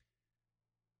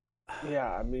 Yeah,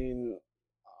 I mean,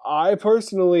 I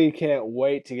personally can't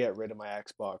wait to get rid of my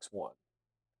Xbox One.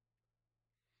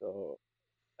 So,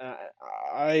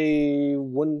 I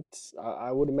wouldn't.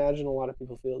 I would imagine a lot of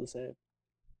people feel the same.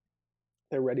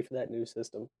 They're ready for that new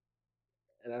system,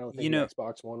 and I don't think the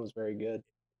Xbox One was very good.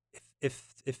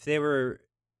 If they were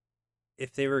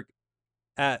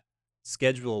at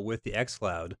schedule with the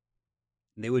xCloud,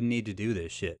 they wouldn't need to do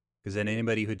this shit, because then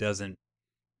anybody who doesn't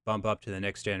bump up to the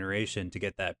next generation to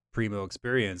get that primo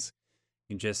experience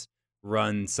can just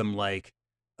run some like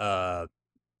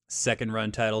second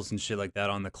run titles and shit like that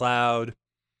on the cloud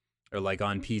or like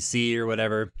on PC or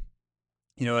whatever.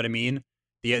 You know what I mean?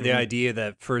 The idea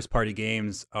that first party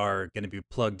games are going to be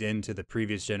plugged into the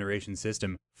previous generation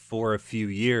system for a few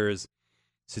years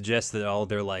suggests that all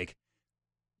their like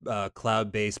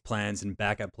cloud-based plans and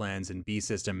backup plans and B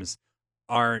systems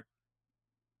aren't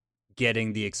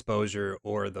getting the exposure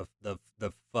or the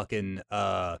fucking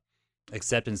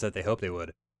acceptance that they hope they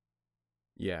would.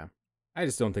 Yeah. I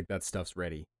just don't think that stuff's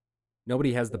ready.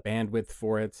 Nobody has the bandwidth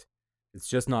for it. It's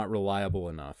just not reliable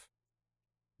enough.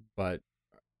 But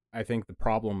I think the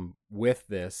problem with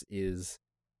this is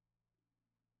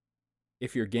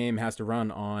if your game has to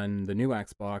run on the new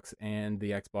Xbox and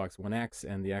the Xbox One X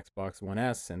and the Xbox One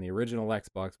S and the original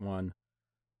Xbox One,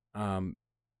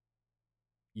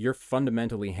 you're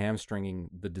fundamentally hamstringing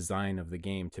the design of the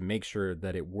game to make sure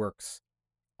that it works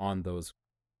on those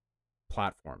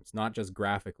platforms, not just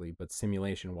graphically, but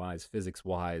simulation-wise,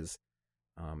 physics-wise,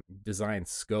 design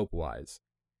scope-wise.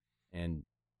 And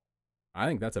I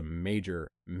think that's a major,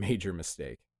 major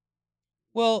mistake.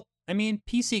 Well, I mean,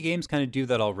 PC games kind of do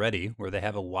that already, where they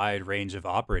have a wide range of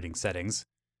operating settings.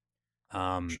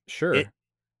 Sure,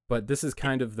 but this is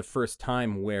kind of the first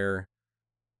time where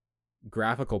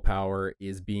graphical power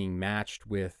is being matched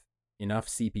with enough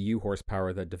CPU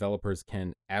horsepower that developers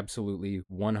can absolutely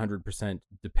 100%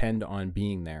 depend on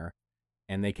being there,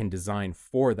 and they can design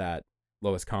for that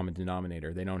lowest common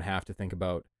denominator. They don't have to think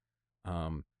about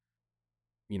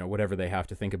whatever they have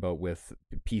to think about with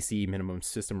PC minimum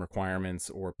system requirements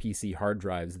or PC hard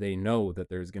drives. They know that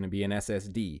there's going to be an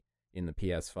SSD in the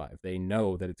PS5. They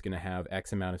know that it's going to have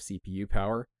X amount of CPU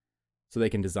power, so they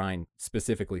can design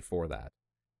specifically for that.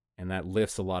 And that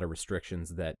lifts a lot of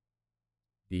restrictions that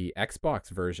the Xbox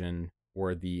version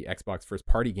or the Xbox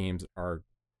first-party games are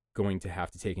going to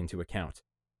have to take into account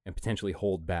and potentially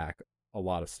hold back a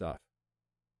lot of stuff.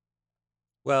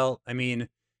 Well, I mean,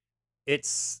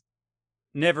 it's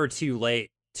never too late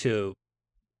to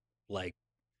like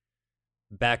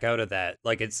back out of that.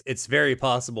 Like it's very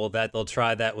possible that they'll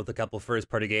try that with a couple first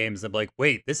party games and be like,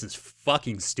 wait, this is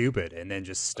fucking stupid, and then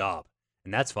just stop.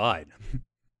 And that's fine.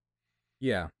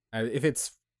 Yeah. If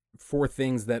it's for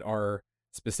things that are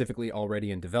specifically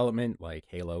already in development, like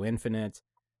Halo Infinite,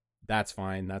 that's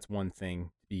fine. That's one thing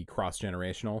to be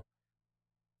cross-generational.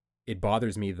 It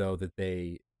bothers me, though, that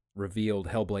they revealed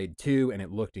Hellblade 2 and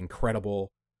it looked incredible.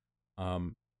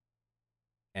 And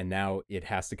now it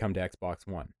has to come to Xbox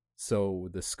One. So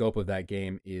the scope of that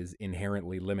game is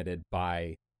inherently limited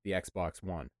by the Xbox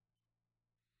One.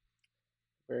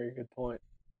 Very good point.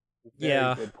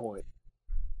 Yeah. Good point.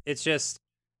 It's just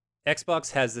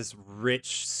Xbox has this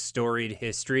rich storied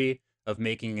history of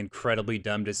making incredibly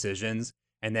dumb decisions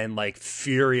and then like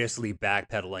furiously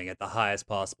backpedaling at the highest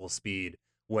possible speed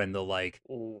when the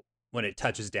when it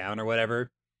touches down or whatever.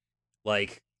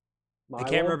 Like Milo? I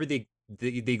can't remember the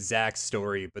exact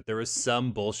story, but there was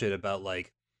some bullshit about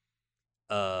like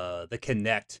the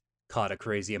Kinect caught a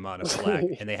crazy amount of flack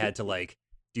and they had to like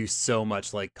do so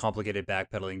much like complicated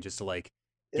backpedaling just to like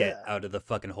get out of the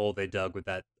fucking hole they dug with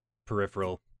that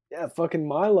peripheral. Yeah, fucking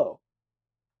Milo.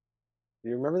 Do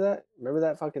you remember that? Remember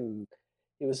that fucking...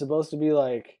 He was supposed to be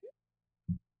like...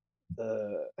 He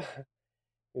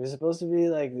was supposed to be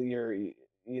like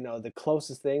the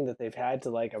closest thing that they've had to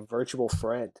like a virtual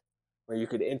friend, where you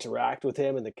could interact with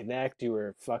him in the Kinect. You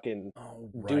were fucking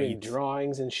doing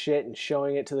drawings and shit and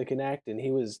showing it to the Kinect, and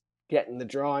he was getting the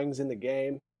drawings in the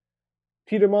game.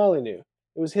 Peter Molyneux.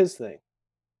 It was his thing.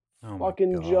 Oh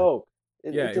fucking joke.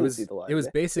 It was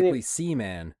basically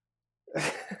Seaman.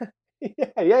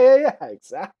 yeah,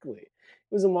 exactly.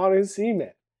 It was a modern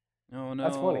Seaman. Oh no.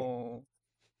 That's funny.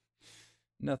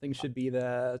 Nothing should be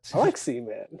that. I like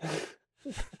Seaman.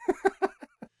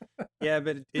 Yeah,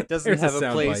 but it doesn't have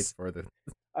a place for the.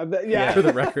 I bet, yeah, for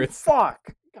the records. Fuck.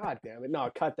 God damn it!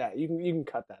 No, cut that. You can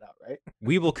cut that out, right?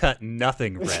 We will cut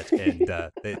nothing, Rhett. And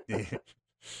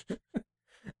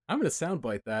I'm gonna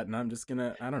soundbite that, and I'm just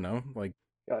gonna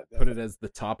put it as the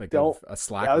topic of a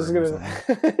Slack. I was gonna.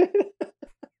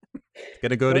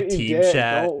 Gonna go to team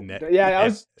chat.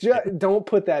 Don't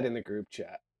put that in the group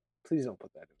chat. Please don't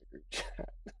put that in the group chat.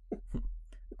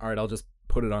 All right, I'll just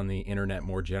put it on the internet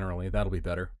more generally. That'll be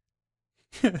better.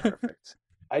 Perfect.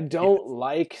 I don't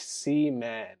like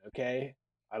Seaman, okay?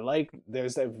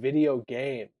 There's a video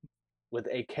game with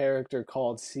a character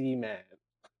called Seaman.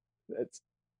 That's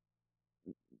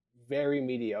very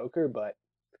mediocre, but...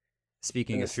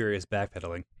 Speaking of furious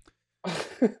backpedaling.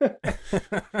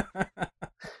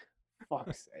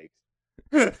 Fuck's sakes.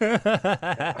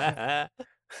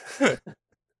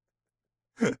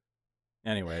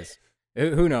 Anyways,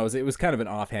 Who knows? It was kind of an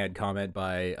offhand comment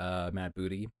by Matt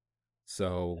Booty.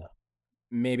 So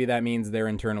maybe that means they're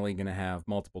internally going to have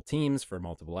multiple teams for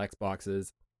multiple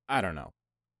Xboxes. I don't know.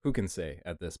 Who can say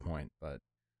at this point? But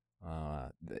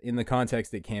in the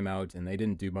context it came out, and they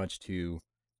didn't do much to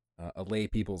allay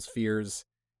people's fears,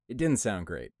 it didn't sound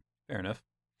great. Fair enough.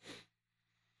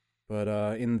 But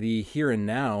in the here and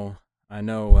now, I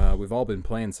know we've all been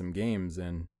playing some games,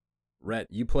 and Rhett,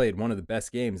 you played one of the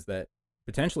best games that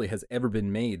potentially has ever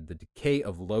been made, The Decay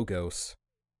of Logos.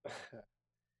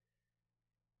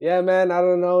 Yeah, man, I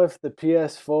don't know if the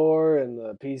PS4 and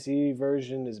the PC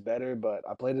version is better, but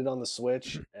I played it on the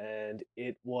Switch, and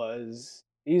it was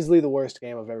easily the worst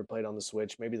game I've ever played on the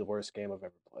Switch, maybe the worst game I've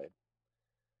ever played.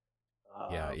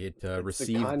 Yeah, it It's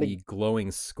received the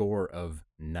glowing score of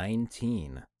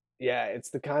 19. Yeah, it's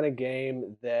the kind of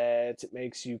game that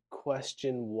makes you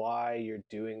question why you're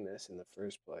doing this in the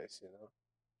first place, you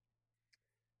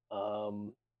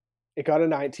know? It got a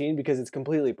 19 because it's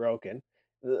completely broken.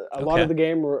 A lot of the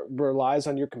game relies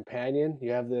on your companion.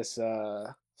 You have this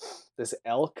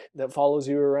elk that follows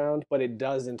you around, but it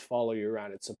doesn't follow you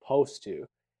around. It's supposed to,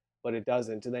 but it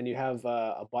doesn't. And then you have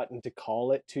a button to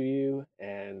call it to you,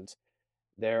 and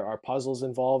there are puzzles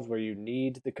involved where you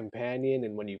need the companion,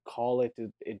 and when you call it,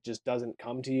 it just doesn't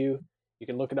come to you. You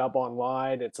can look it up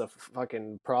online. It's a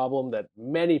fucking problem that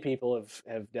many people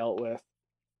have dealt with,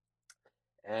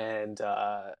 and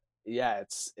yeah,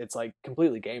 it's like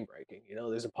completely game breaking. You know,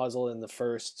 there's a puzzle in the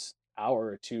first hour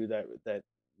or two that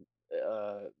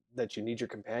you need your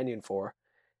companion for,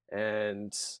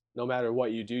 and no matter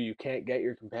what you do, you can't get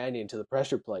your companion to the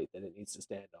pressure plate that it needs to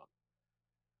stand on.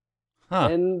 Huh.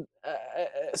 And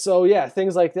so yeah,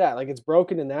 things like that. Like it's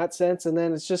broken in that sense, and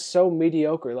then it's just so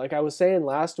mediocre. Like I was saying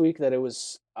last week that it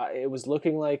was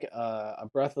looking like a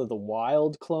Breath of the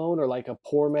Wild clone, or like a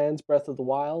poor man's Breath of the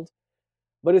Wild,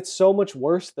 but it's so much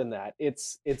worse than that.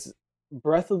 It's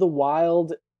Breath of the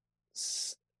Wild,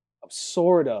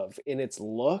 sort of in its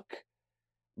look,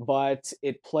 but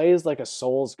it plays like a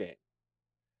Souls game.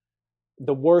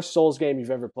 The worst Souls game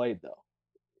you've ever played, though.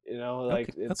 You know,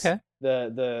 like it's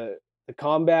the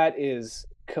combat is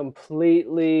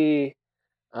completely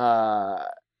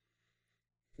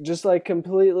just like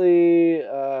completely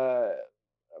I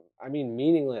mean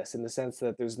meaningless, in the sense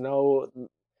that there's no you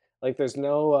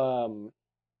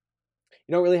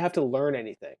don't really have to learn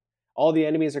anything. All the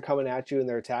enemies are coming at you, and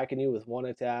they're attacking you with one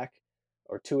attack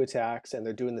or two attacks, and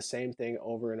they're doing the same thing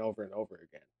over and over and over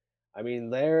again. I mean,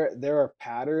 there are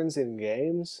patterns in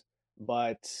games,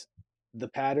 but the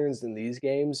patterns in these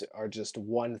games are just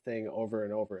one thing over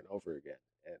and over and over again.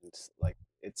 And like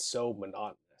it's so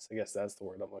monotonous. I guess that's the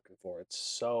word I'm looking for. It's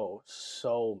so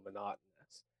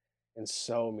monotonous and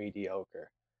so mediocre.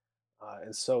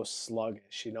 And so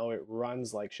sluggish. You know, it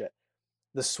runs like shit.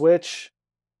 The Switch,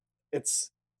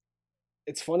 it's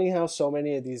it's funny how so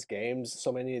many of these games,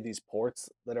 so many of these ports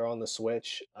that are on the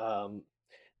Switch,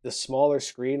 the smaller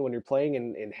screen, when you're playing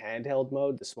in handheld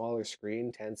mode, the smaller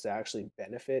screen tends to actually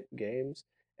benefit games.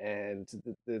 And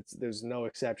there's no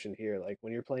exception here. Like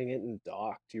when you're playing it in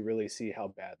docked, you really see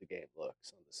how bad the game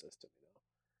looks on the system.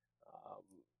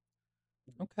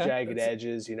 You know, jagged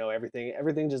edges. You know,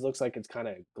 everything just looks like it's kind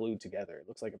of glued together. It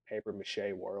looks like a paper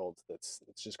mache world that's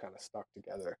just kind of stuck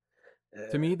together.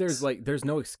 To me, there's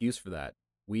no excuse for that.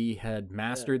 We had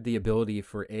mastered the ability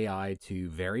for AI to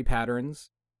vary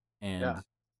patterns and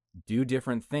do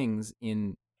different things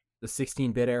in the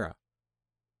 16-bit era.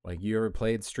 Like, you ever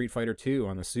played Street Fighter 2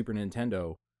 on the Super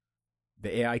Nintendo?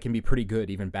 The AI can be pretty good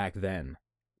even back then.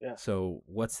 Yeah. So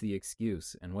what's the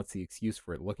excuse? And what's the excuse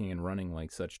for it looking and running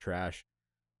like such trash?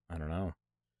 I don't know.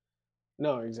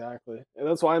 No, exactly. And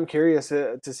that's why I'm curious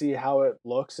to see how it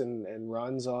looks and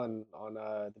runs on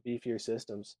the beefier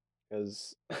systems,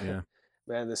 because Yeah.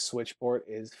 man, this Switch port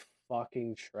is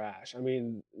fucking trash. I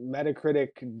mean,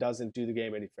 Metacritic doesn't do the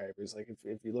game any favors. Like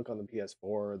if you look on the PS4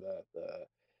 or the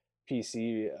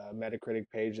PC Metacritic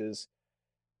pages,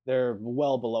 they're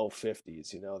well below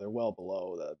 50s. You know, they're well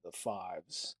below the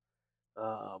fives.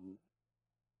 Um,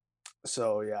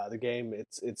 so yeah, the game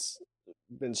it's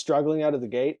been struggling out of the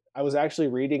gate. I was actually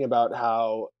reading about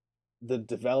how the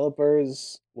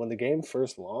developers, when the game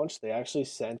first launched, they actually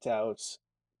sent out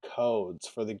codes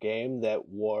for the game that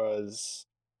was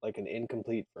like an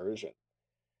incomplete version.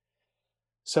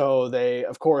 So they,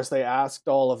 of course, they asked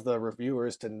all of the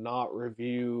reviewers to not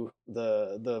review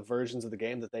the versions of the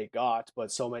game that they got,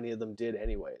 but so many of them did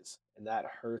anyways, and that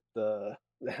hurt the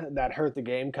that hurt the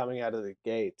game coming out of the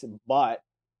gate. But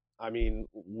I mean,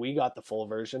 we got the full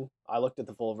version. I looked at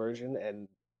the full version, and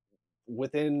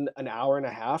within an hour and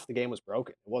a half, the game was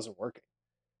broken. It wasn't working.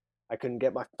 I couldn't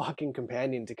get my fucking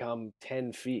companion to come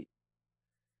 10 feet.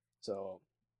 So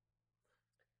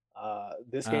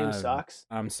this game sucks.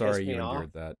 I'm It sorry pissed me you off.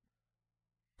 endured that.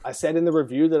 I said in the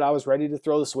review that I was ready to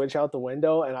throw the Switch out the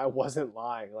window, and I wasn't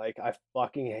lying. Like, I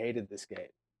fucking hated this game.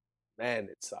 Man,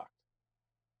 it sucked.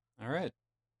 All right.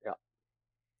 Yeah.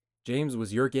 James,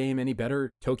 was your game any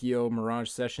better? Tokyo Mirage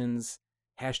Sessions,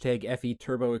 #FE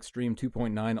Turbo Extreme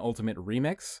 2.9 Ultimate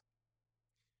Remix?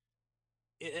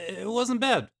 It wasn't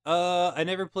bad. I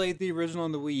never played the original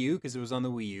on the Wii U because it was on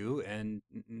the Wii U and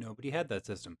nobody had that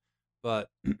system. But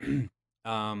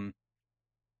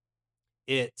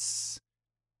it's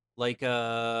like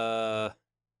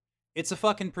it's a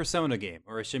fucking Persona game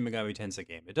or a Shin Megami Tensei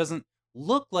game. It doesn't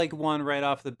look like one right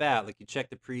off the bat. Like, you check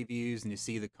the previews and you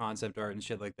see the concept art and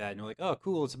shit like that, and you're like, oh,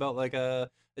 cool. It's about like a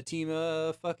team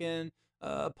of fucking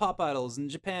pop idols in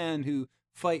Japan who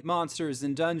fight monsters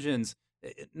in dungeons.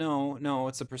 No,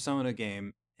 it's a Persona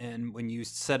game, and when you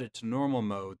set it to normal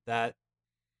mode, don't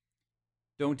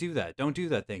do that. Don't do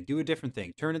that thing. Do a different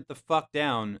thing. Turn it the fuck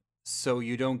down so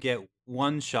you don't get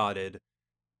one-shotted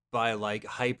by like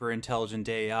hyper intelligent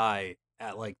AI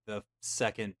at like the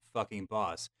second fucking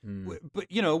boss. But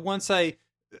once I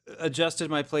adjusted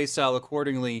my playstyle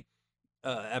accordingly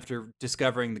after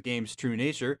discovering the game's true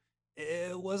nature,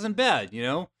 it wasn't bad.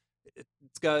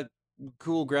 It's got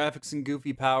cool graphics and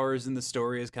goofy powers, and the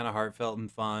story is kind of heartfelt and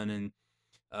fun, and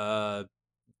the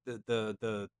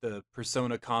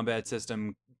Persona combat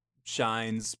system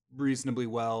shines reasonably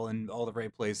well in all the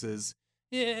right places.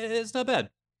 Yeah, it's not bad.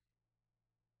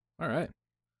 All right,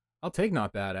 I'll take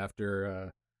not bad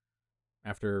after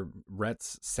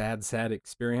Rhett's sad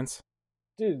experience.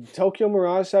 Dude, Tokyo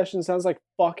Mirage Session sounds like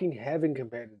fucking heaven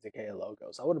compared to Decay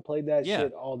Logos. I would have played that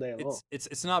shit all day long.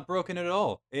 It's not broken at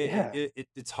all.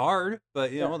 It's hard,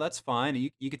 but that's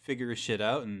fine. You could figure your shit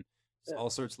out, and all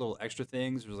sorts of little extra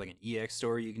things. There's like an EX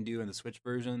story you can do in the Switch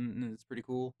version, and it's pretty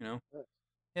cool.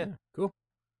 Yeah, cool.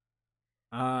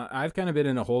 I've kind of been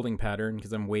in a holding pattern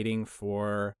because I'm waiting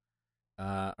for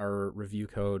our review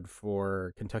code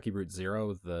for Kentucky Route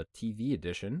Zero, the TV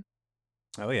edition.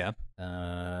 Oh yeah.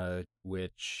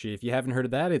 Which, if you haven't heard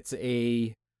of that, it's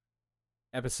a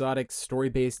episodic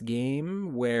story-based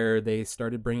game where they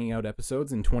started bringing out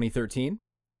episodes in 2013,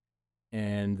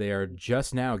 and they are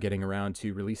just now getting around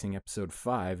to releasing episode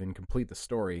 5 and complete the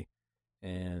story.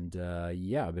 And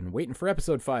I've been waiting for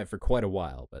episode 5 for quite a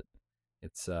while, but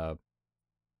it's a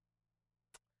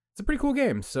pretty cool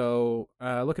game. So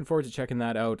looking forward to checking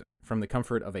that out from the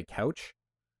comfort of a couch.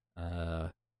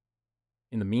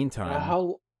 In the meantime,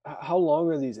 how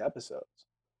long are these episodes?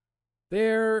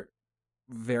 They're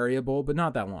variable, but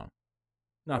not that long.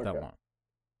 Not that long.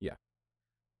 Yeah.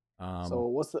 So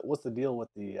what's the deal with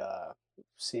the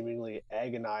seemingly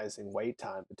agonizing wait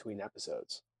time between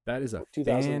episodes? That is a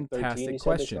fantastic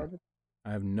question.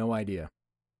 I have no idea.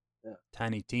 Yeah.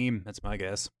 Tiny team, that's my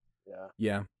guess.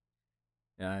 Yeah.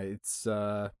 It's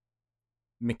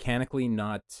mechanically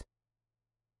not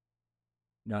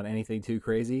anything too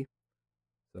crazy.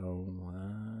 So,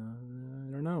 I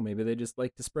don't know. Maybe they just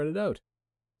like to spread it out.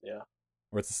 Yeah.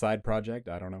 Or it's a side project.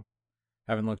 I don't know.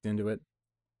 Haven't looked into it.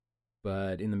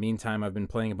 But in the meantime, I've been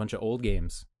playing a bunch of old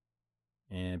games.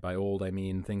 And by old, I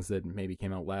mean things that maybe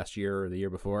came out last year or the year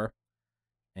before.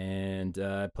 And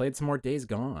played some more Days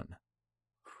Gone.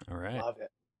 All right.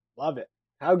 Love it.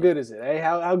 How good is it? Hey,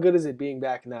 how good is it being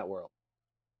back in that world?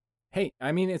 Hey,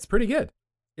 I mean, it's pretty good.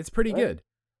 It's pretty good.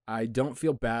 I don't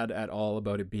feel bad at all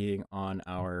about it being on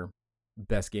our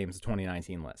best games of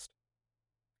 2019 list.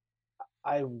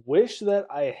 I wish that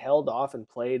I held off and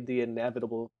played the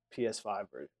inevitable PS5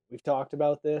 version. We've talked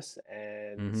about this,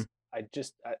 and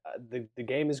the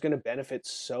game is going to benefit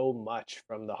so much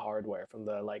from the hardware, from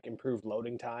the like improved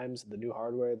loading times, the new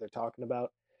hardware they're talking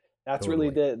about. That's really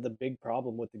the big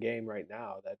problem with the game right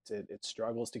now, that it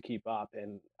struggles to keep up,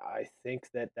 and I think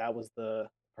that was the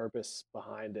purpose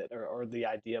behind it, or the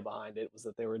idea behind it, was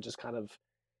that they were just kind of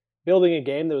building a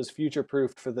game that was future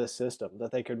proofed for this system,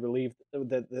 that they could release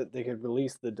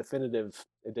the definitive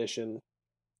edition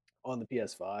on the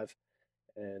PS5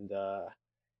 and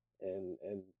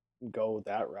go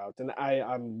that route.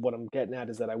 And what I'm getting at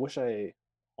is that I wish I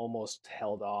almost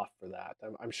held off for that.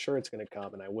 I'm sure it's going to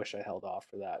come, and I wish I held off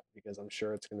for that, because I'm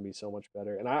sure it's going to be so much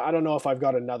better. And I don't know if I've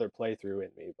got another playthrough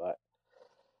in me, but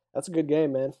that's a good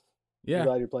game, man. Yeah. I'm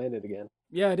glad you're playing it again.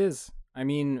 Yeah, it is. I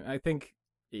mean, I think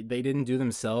they didn't do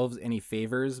themselves any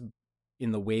favors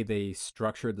in the way they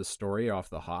structured the story off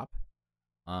the hop.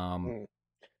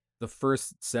 The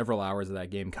first several hours of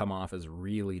that game come off as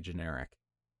really generic.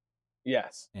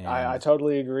 Yes, I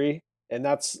totally agree. And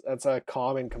that's a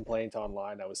common complaint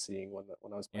online I was seeing when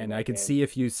I was playing And that I could game. see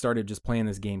if you started just playing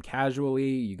this game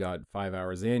casually, you got 5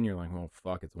 hours in, you're like, well,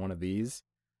 fuck, it's one of these.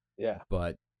 Yeah.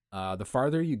 But the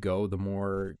farther you go, the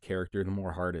more character, the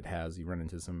more heart it has. You run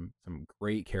into some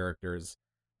great characters.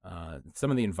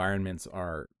 Some of the environments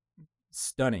are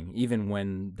stunning, even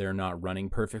when they're not running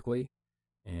perfectly.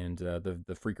 And the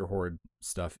Freaker Horde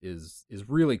stuff is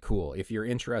really cool. If you're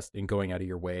interested in going out of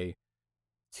your way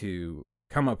to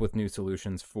come up with new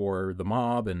solutions for the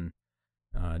mob and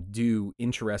do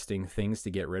interesting things to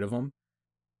get rid of them,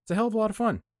 it's a hell of a lot of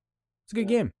fun. It's a good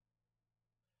game.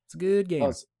 It's a good game.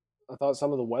 I thought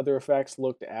some of the weather effects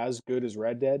looked as good as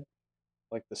Red Dead.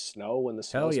 Like the snow when the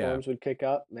Hell yeah. snowstorms would kick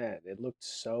up. Man, it looked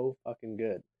so fucking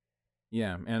good.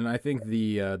 Yeah, and I think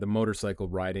the motorcycle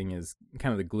riding is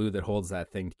kind of the glue that holds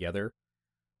that thing together.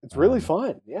 It's really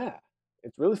fun. Yeah.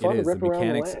 It's really fun to rip around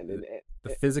the land.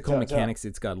 The physical mechanics,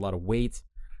 it's got a lot of weight.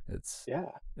 It's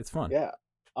fun. Yeah.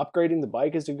 Upgrading the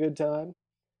bike is a good time.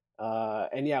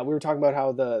 And yeah, we were talking about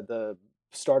how the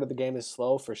start of the game is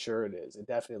slow. For sure it is. It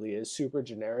definitely is super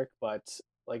generic, but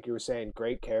like you were saying,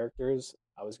 great characters.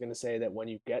 I was going to say that when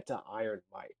you get to Iron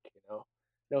Mike,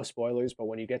 no spoilers, but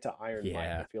when you get to Iron Mike,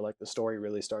 I feel like the story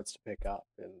really starts to pick up.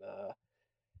 And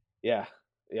yeah,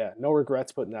 no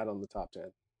regrets putting that on the top 10.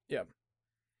 Yeah.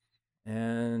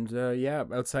 And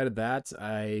outside of that,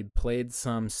 I played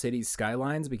some Cities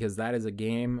Skylines because that is a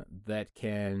game that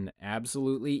can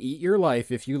absolutely eat your life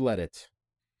if you let it.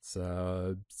 It's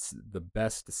the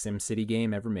best SimCity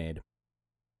game ever made.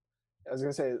 I was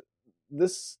going to say,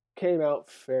 this came out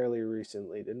fairly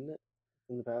recently, didn't it?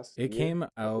 In the past It came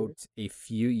out a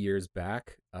few years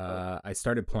back. I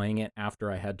started playing it after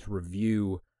I had to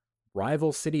review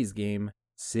Rival Cities game,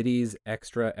 Cities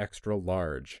Extra Extra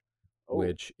Large,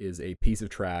 which is a piece of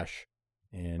trash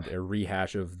and a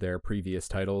rehash of their previous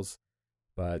titles.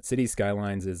 But Cities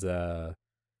Skylines is like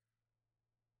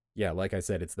I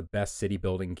said, it's the best city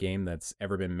building game that's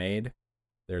ever been made.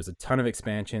 There's a ton of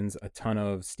expansions, a ton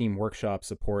of Steam Workshop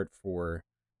support for,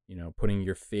 putting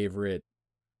your favorite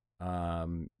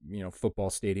football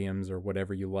stadiums or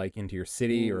whatever you like into your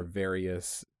city, or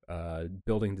various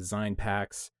building design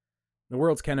packs. The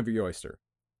world's kind of your oyster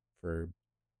for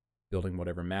building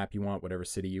whatever map you want, whatever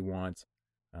city you want.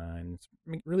 And it's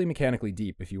really mechanically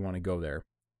deep if you want to go there.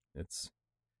 It's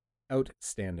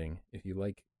outstanding if you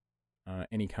like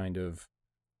any kind of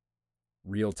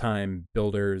real-time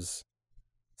builders.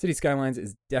 City Skylines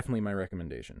is definitely my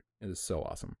recommendation. It is so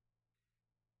awesome.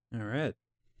 All right.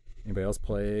 Anybody else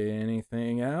play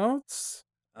anything else?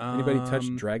 Anybody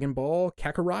touch Dragon Ball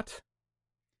Kakarot?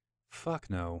 Fuck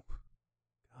no.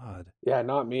 God. Yeah,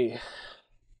 not me.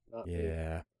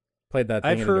 Played that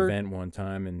thing at an event one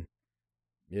time, and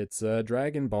it's a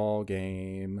Dragon Ball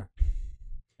game,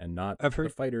 and not the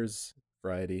Fighters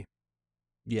variety.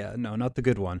 Yeah, no, not the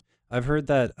good one. I've heard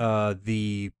that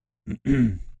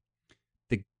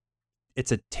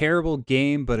it's a terrible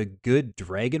game, but a good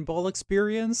Dragon Ball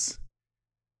experience,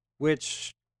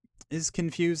 which is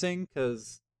confusing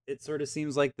because it sort of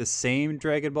seems like the same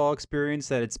Dragon Ball experience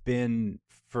that it's been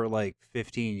for like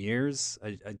 15 years.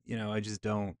 I just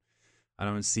don't. I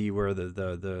don't see where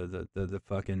the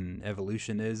fucking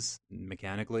evolution is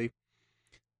mechanically.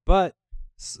 But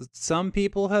some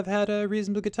people have had a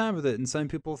reasonably good time with it, and some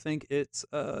people think it's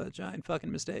a giant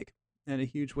fucking mistake and a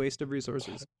huge waste of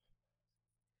resources.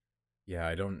 Yeah,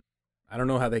 I don't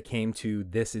know how they came to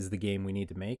this is the game we need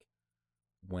to make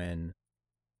when,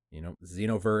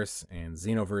 Xenoverse and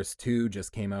Xenoverse 2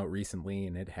 just came out recently,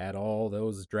 and it had all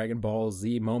those Dragon Ball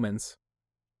Z moments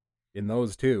in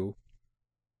those two.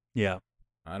 Yeah.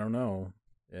 I don't know.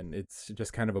 And it's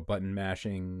just kind of a button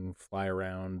mashing, fly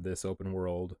around this open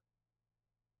world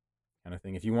kind of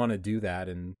thing. If you want to do that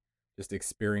and just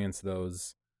experience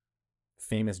those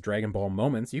famous Dragon Ball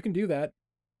moments, you can do that.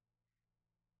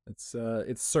 It's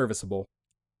serviceable.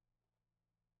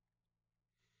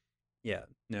 Yeah.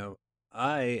 No,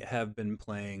 I have been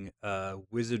playing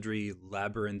Wizardry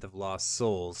Labyrinth of Lost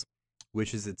Souls,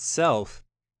 which is itself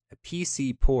a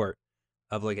PC port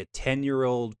of like a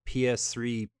 10-year-old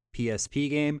PS3 PSP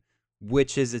game,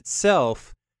 which is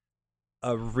itself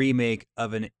a remake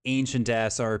of an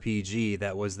ancient-ass RPG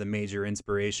that was the major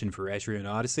inspiration for Etrian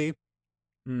Odyssey.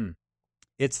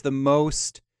 It's the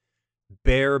most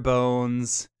bare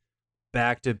bones,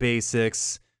 back to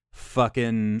basics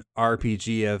fucking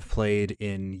RPG I've played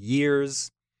in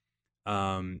years.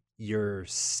 Your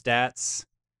stats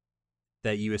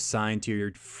that you assign to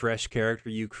your fresh character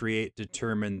you create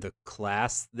determine the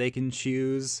class they can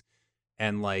choose,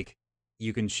 and like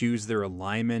you can choose their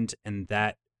alignment, and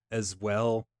that as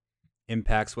well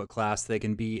impacts what class they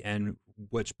can be. And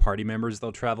which party members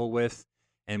they'll travel with,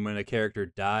 and when a character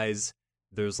dies,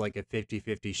 there's like a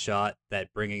 50-50 shot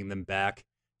that bringing them back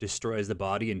destroys the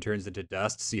body and turns into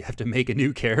dust, so you have to make a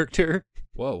new character.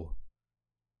 Whoa.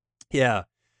 Yeah.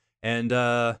 And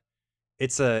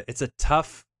it's a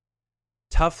tough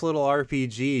little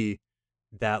RPG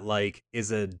that like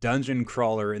is a dungeon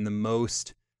crawler in the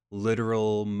most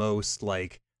literal, most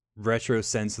like retro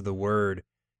sense of the word.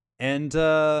 And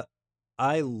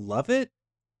I love it.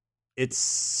 It's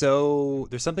so,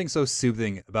 there's something so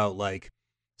soothing about like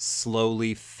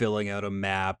slowly filling out a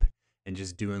map and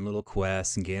just doing little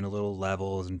quests and gaining little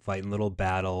levels and fighting little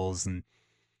battles, and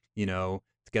you know,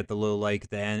 to get the little like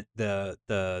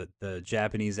the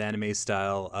Japanese anime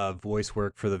style voice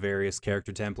work for the various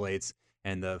character templates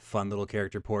and the fun little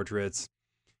character portraits.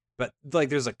 But like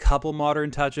there's a couple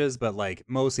modern touches, but like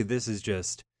mostly this is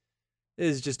just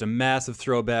a massive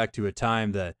throwback to a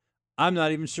time that I'm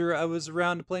not even sure I was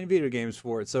around playing video games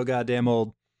for. It's so goddamn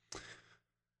old.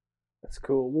 That's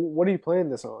cool. What are you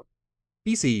playing this on?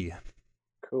 PC.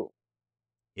 Cool.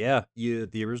 Yeah,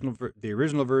 the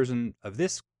original version of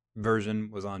this version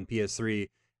was on PS3,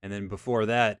 and then before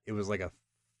that it was like a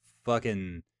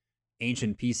fucking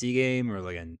ancient PC game, or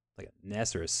like a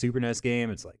NES or a Super NES game.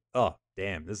 It's like, oh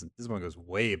damn, this one goes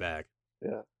way back.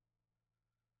 Yeah.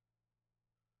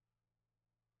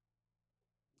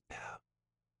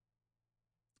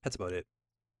 That's about it.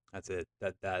 That's it.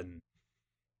 That and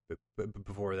but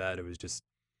before that it was just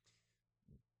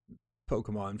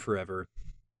Pokemon forever.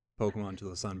 Pokemon till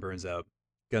the sun burns out.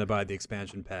 Gonna buy the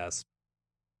expansion pass.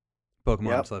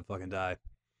 Pokemon until I fucking die.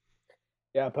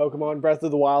 Yeah, Pokemon Breath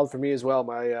of the Wild for me as well.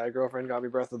 My girlfriend got me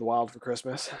Breath of the Wild for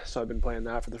Christmas, so I've been playing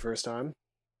that for the first time.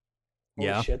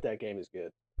 Holy shit, that game is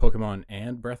good. Pokemon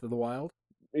and Breath of the Wild?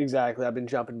 Exactly. I've been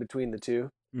jumping between the two.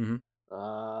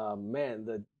 Mm-hmm. Man,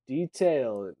 the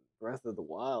detail in Breath of the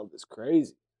Wild is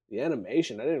crazy. The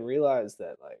animation, I didn't realize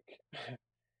that, like,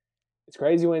 it's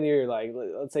crazy when you're, like,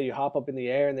 let's say you hop up in the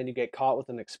air and then you get caught with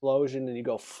an explosion and you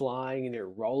go flying and you're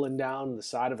rolling down the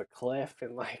side of a cliff,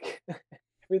 and, like,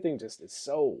 everything just is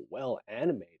so well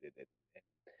animated, and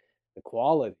the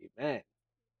quality, man,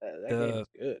 that game is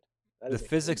good. That is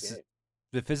a good game.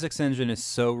 The physics engine is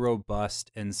so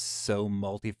robust and so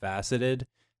multifaceted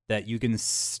that you can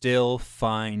still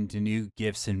find new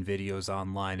GIFs and videos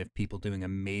online of people doing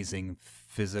amazing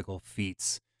physical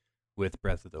feats with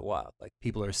Breath of the Wild. Like,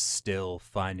 people are still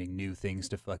finding new things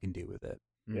to fucking do with it.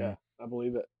 Yeah, I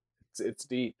believe it. It's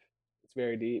deep. It's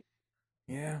very deep.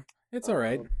 Yeah, it's all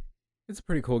right. It's a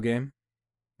pretty cool game.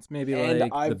 It's maybe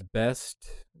like the best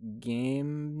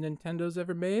game Nintendo's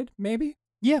ever made, maybe?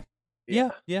 Yeah.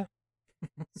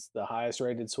 It's the highest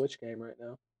rated Switch game right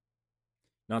now.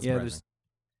 Not surprising.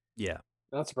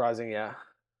 Not surprising, yeah.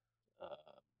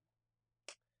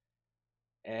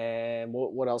 And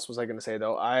what else was I going to say,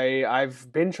 though?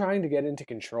 I've been trying to get into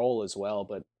Control as well,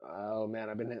 but, oh, man,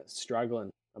 I've been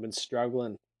struggling.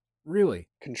 Really?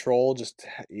 Control, just,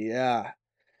 yeah.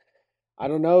 I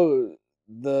don't know.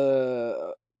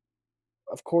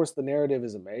 Of course, the narrative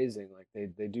is amazing. Like,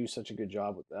 they do such a good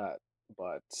job with that.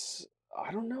 But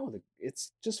I don't know. It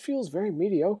just feels very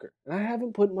mediocre. And I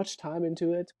haven't put much time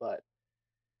into it, but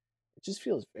it just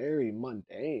feels very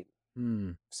mundane.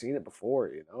 I've seen it before,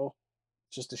 you know?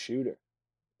 It's just a shooter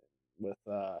with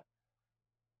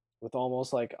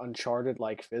almost like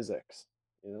Uncharted-like physics,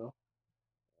 you know?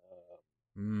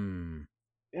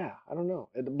 Yeah, I don't know.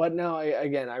 But now, I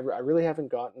really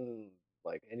haven't gotten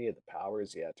like any of the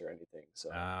powers yet or anything. So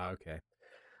okay.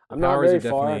 I'm not very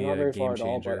far. I'm not very far at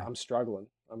all, but I'm struggling.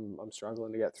 I'm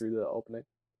struggling to get through the opening.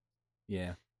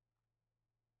 Yeah.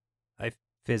 I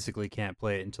physically can't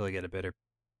play it until I get a better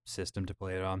system to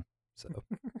play it on. So.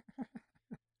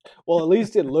 Well, at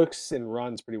least it looks and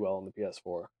runs pretty well on the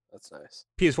PS4. That's nice.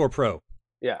 PS4 Pro.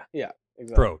 Yeah,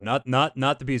 exactly. Pro, not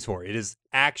the PS4. It is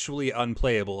actually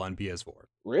unplayable on PS4.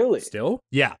 Really? Still?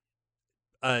 Yeah.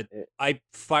 I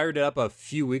fired it up a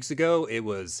few weeks ago. It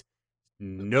was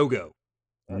no go.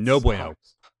 No bueno.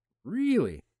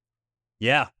 Really?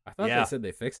 Yeah. I thought they said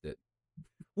they fixed it.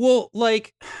 Well,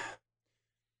 like,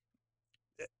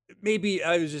 maybe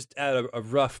I was just at a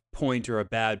rough point or a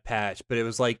bad patch, but it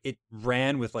was like it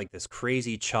ran with like this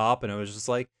crazy chop, and I was just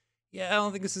like, yeah, I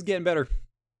don't think this is getting better.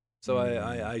 So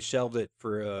I shelved it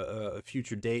for a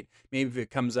future date. Maybe if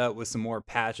it comes out with some more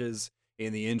patches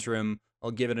in the interim,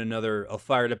 I'll give it I'll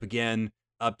fire it up again,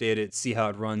 update it, see how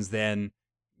it runs then,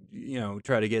 you know,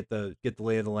 try to get the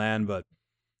lay of the land. But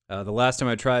the last time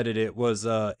I tried it,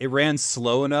 it ran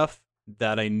slow enough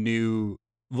that I knew,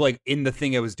 like, in the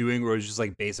thing I was doing where it was just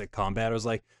like basic combat, I was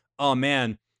like, oh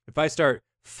man, if I start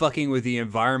fucking with the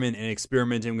environment and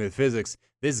experimenting with physics,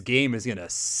 this game is gonna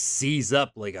seize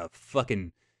up like a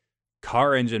fucking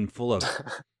car engine full of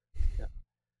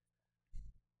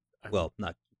well,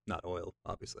 not oil,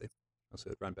 obviously. Also,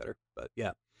 it'd run better, but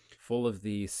yeah. Full of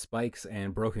the spikes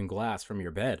and broken glass from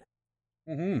your bed.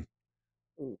 Mm-hmm.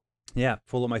 Yeah,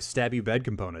 full of my stabby bed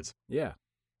components. Yeah.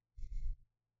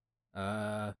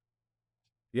 The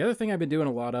other thing I've been doing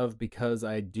a lot of, because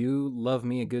I do love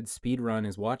me a good speed run,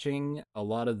 is watching a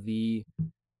lot of the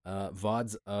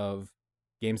VODs of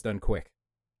Games Done Quick.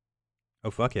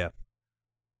 Oh, fuck yeah.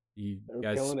 You They're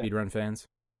guys killing it. speedrun fans?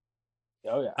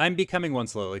 Oh yeah, I'm becoming one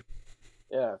slowly.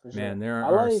 yeah, for sure. Man, there I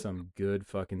are like- some good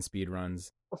fucking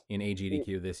speedruns in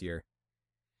AGDQ this year.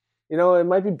 You know, it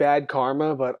might be bad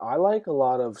karma, but I like a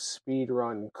lot of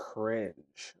speedrun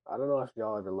cringe. I don't know if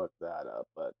y'all ever looked that up,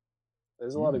 but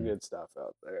there's a lot of good stuff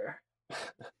out there.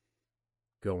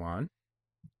 Go on.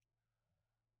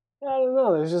 I don't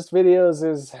know. There's just videos.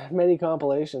 There's many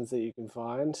compilations that you can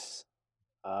find.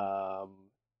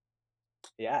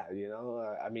 Yeah, you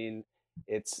know. I mean,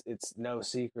 it's no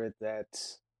secret that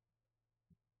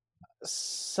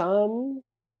some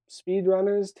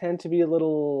speedrunners tend to be a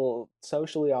little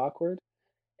socially awkward,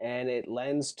 and it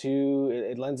lends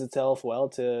itself well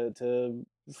to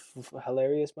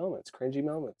hilarious moments, cringy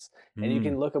moments, and you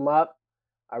can look them up.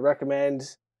 I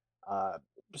recommend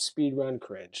speedrun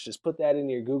cringe. Just put that in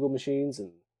your Google machines,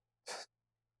 and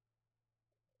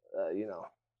you know,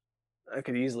 that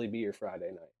could easily be your Friday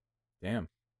night. Damn.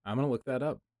 I'm going to look that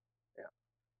up.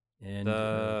 Yeah.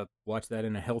 And watch that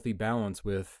in a healthy balance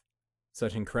with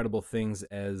such incredible things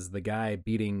as the guy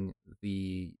beating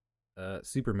the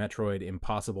Super Metroid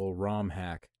Impossible ROM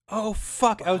hack. Oh,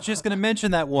 fuck. I was just going to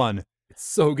mention that one. It's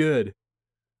so good.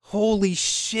 Holy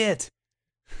shit.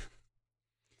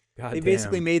 God They damn.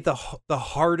 basically made the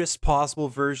hardest possible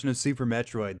version of Super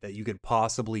Metroid that you could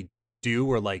possibly do,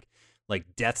 or like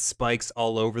death spikes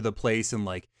all over the place and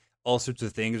like all sorts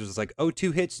of things. It was like, oh,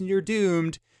 2 hits and you're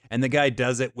doomed. And the guy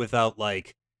does it without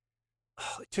it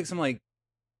took some like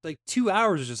 2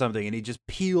 hours or something, and he just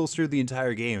peels through the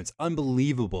entire game. It's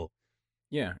unbelievable.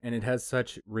 Yeah, and it has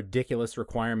such ridiculous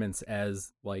requirements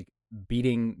as like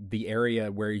beating the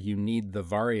area where you need the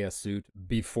Varia suit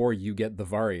before you get the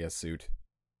Varia suit.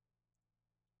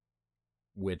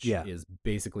 Which Yeah. is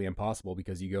basically impossible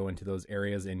because you go into those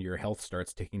areas and your health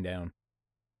starts ticking down.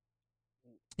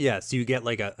 Yeah, so you get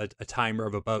like a timer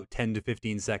of about 10 to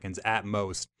 15 seconds at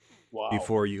most Wow.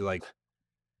 before you like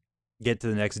get to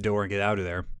the next door and get out of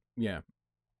there. Yeah.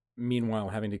 Meanwhile,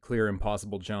 having to clear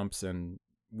impossible jumps and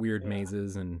weird Yeah.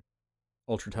 mazes and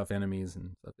ultra tough enemies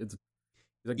and stuff. It's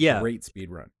a Yeah. great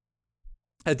speed run.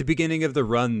 At the beginning of the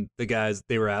run, the guys,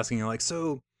 they were asking like,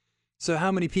 so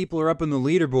how many people are up on the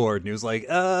leaderboard? And he was like,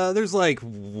 there's like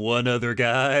one other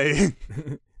guy.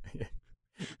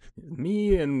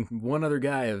 Me and one other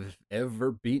guy have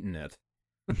ever beaten it.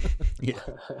 Yeah.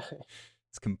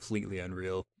 It's completely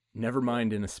unreal. Never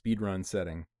mind in a speedrun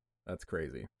setting. That's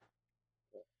crazy.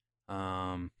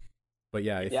 Um, But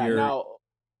yeah, if yeah. you're Now,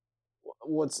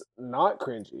 what's not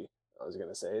cringy, I was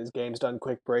gonna say, is Games Done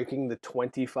Quick breaking the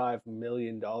 $25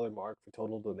 million mark for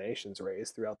total donations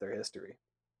raised throughout their history.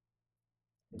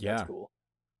 Yeah. That's cool.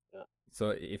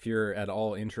 So if you're at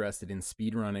all interested in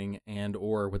speedrunning and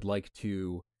or would like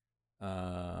to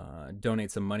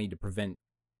donate some money to prevent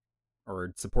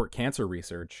or support cancer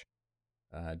research,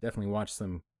 definitely watch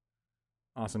some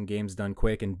awesome Games Done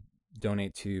Quick and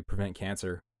donate to Prevent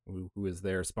Cancer, who is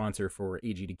their sponsor for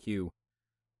AGDQ.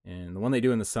 And the one they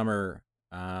do in the summer,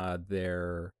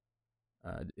 it's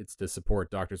to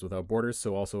support Doctors Without Borders,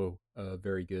 so also a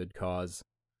very good cause.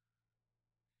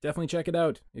 Definitely check it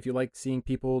out if you like seeing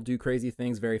people do crazy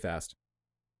things very fast.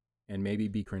 And maybe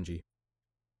be cringy.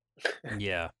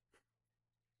 yeah.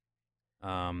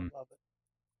 Love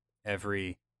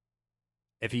it.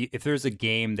 If there's a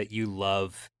game that you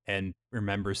love and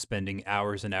remember spending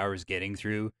hours and hours getting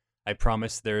through, I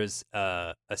promise there's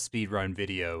a speedrun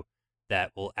video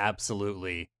that will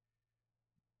absolutely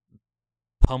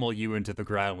pummel you into the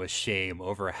ground with shame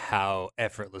over how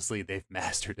effortlessly they've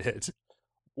mastered it.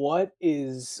 What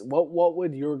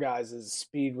would your guys'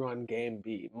 speedrun game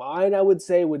be? Mine, I would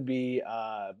say, would be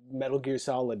Metal Gear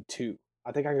Solid 2.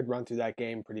 I think I could run through that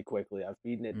game pretty quickly. I've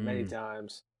beaten it many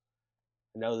times.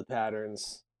 I know the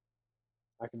patterns.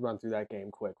 I could run through that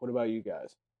game quick. What about you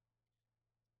guys?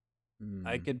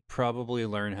 I could probably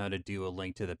learn how to do a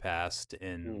Link to the Past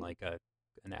in like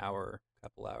an hour,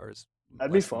 couple hours.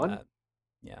 That'd be less than fun. that.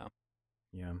 Yeah.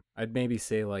 Yeah. I'd maybe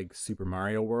say like Super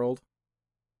Mario World.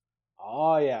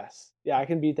 Oh, yes. Yeah, I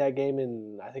can beat that game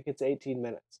in, I think it's 18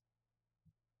 minutes.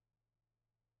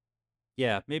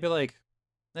 Yeah, maybe like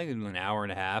I think in an hour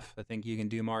and a half, I think you can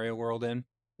do Mario World in.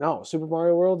 No, Super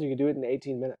Mario World, you can do it in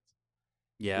 18 minutes.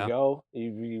 You Yeah. go,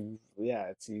 you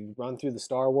run through the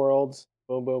Star Worlds,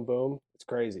 boom, boom, boom. It's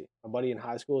crazy. My buddy in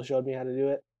high school showed me how to do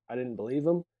it. I didn't believe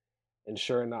him, and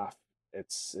sure enough,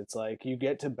 it's like you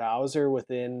get to Bowser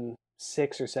within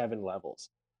 6 or 7 levels.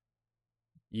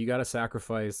 You got to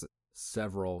sacrifice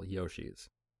several Yoshis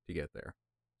to get there.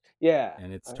 Yeah,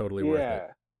 and it's totally worth it.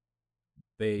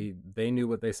 Yeah. They knew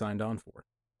what they signed on for.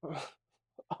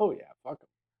 Oh yeah, fuck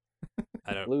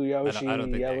them. Blue Yoshi, I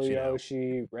don't think yellow they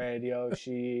Yoshi, red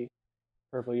Yoshi,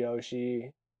 purple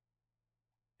Yoshi.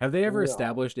 Have they ever No.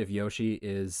 established if Yoshi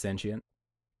is sentient?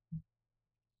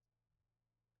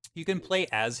 You can play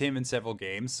as him in several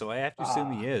games, so I have to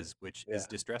assume he is, which is yeah.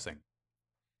 distressing.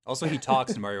 Also, he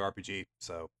talks in Mario RPG,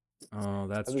 so. Oh,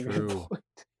 that's a good true. point.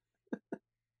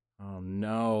 Oh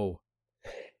no.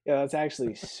 Yeah, that's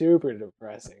actually super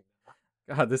depressing.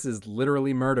 God, this is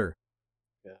literally murder.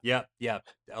 Yeah,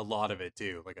 a lot of it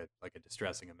too, like a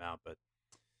distressing amount, but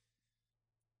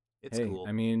it's Hey, cool.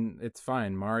 I mean, it's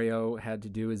fine. Mario had to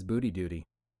do his booty duty.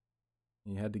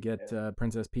 He had to get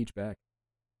Princess Peach back.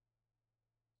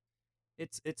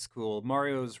 It's cool.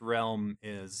 Mario's realm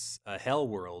is a hell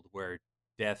world where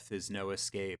death is no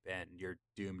escape and you're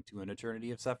doomed to an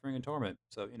eternity of suffering and torment.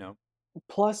 So,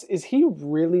 Plus, is he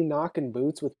really knocking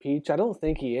boots with Peach? I don't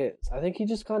think he is. I think he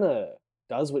just kind of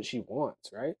does what she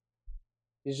wants, right?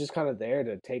 He's just kind of there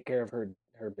to take care of her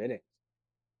bidding.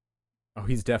 Oh,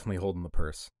 he's definitely holding the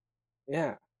purse.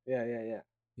 Yeah. Yeah.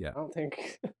 I don't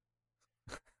think.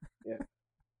 Yeah.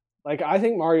 Like, I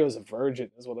think Mario's a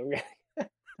virgin, is what I'm getting.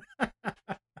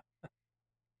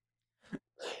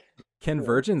 Can Yeah.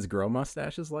 virgins grow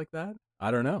mustaches like that?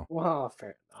 I don't know. Well,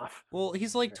 fair enough. well,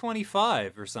 he's like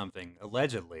 25 or something,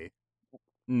 allegedly.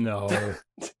 No.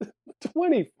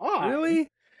 25? Really?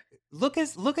 Look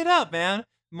it up, man.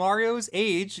 Mario's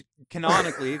age,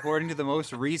 canonically, according to the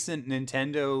most recent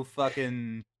Nintendo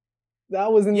fucking...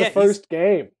 That was in Yeah, the first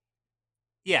game.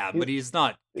 Yeah, but he's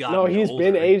not gotten No, he's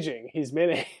been older. aging. He's been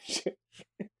aging.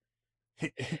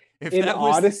 If In that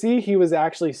was... Odyssey, he was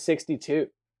actually 62.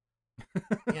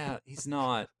 Yeah, he's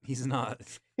not. He's not.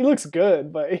 He looks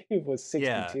good, but he was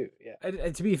 62. Yeah.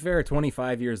 To be fair,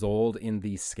 25 years old in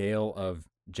the scale of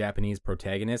Japanese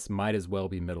protagonists might as well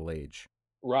be middle age.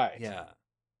 Right. Yeah.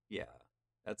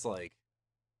 That's like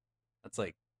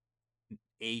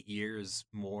 8 years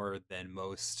more than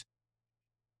most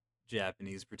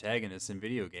Japanese protagonists in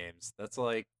video games. That's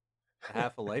like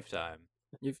half a lifetime.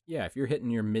 If you're hitting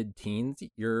your mid-teens,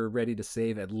 you're ready to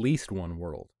save at least one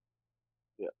world.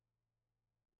 Yeah.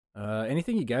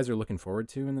 Anything you guys are looking forward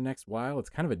to in the next while? It's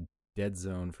kind of a dead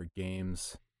zone for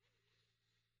games.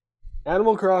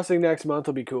 Animal Crossing next month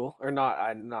will be cool. Or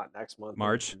not next month.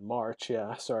 March. March,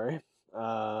 yeah, sorry.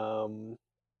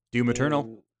 Doom Eternal.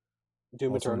 and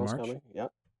Doom Also in Eternal's March? coming.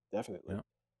 Yep, definitely. Yep.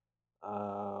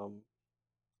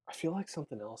 I feel like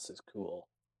something else is cool.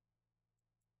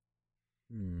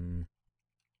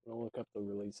 I'll look up the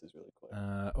releases really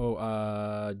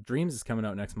quick. Dreams is coming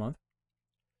out next month.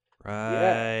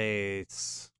 Right.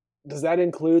 Does that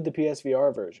include the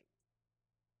PSVR version?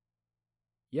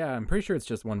 Yeah, I'm pretty sure it's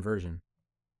just one version.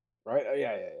 Right? Oh, yeah.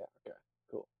 Okay,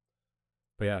 cool.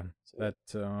 But yeah, So, that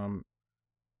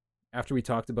after we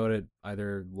talked about it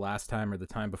either last time or the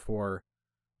time before,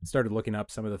 started looking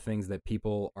up some of the things that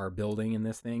people are building in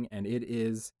this thing, and it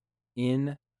is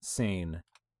insane.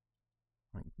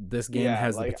 Like, this game Yeah,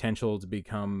 has the like- potential to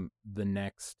become the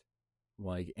next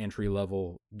entry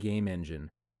level game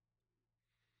engine.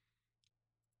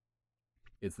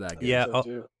 It's that good. Yeah, so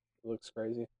too. It looks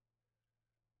crazy.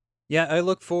 Yeah, I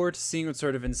look forward to seeing what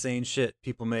sort of insane shit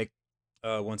people make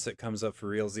once it comes up for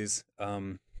realsies.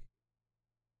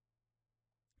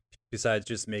 Besides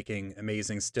just making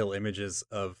amazing still images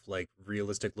of like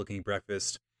realistic looking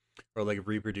breakfast, or like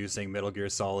reproducing Metal Gear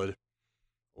Solid,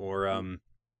 or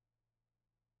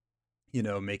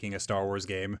making a Star Wars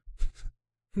game.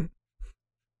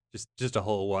 just a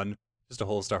whole one. Just a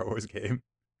whole Star Wars game.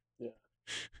 Yeah.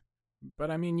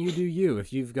 But I mean, you do you.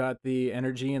 If you've got the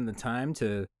energy and the time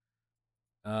to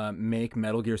make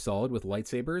Metal Gear Solid with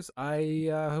lightsabers, I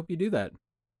hope you do that.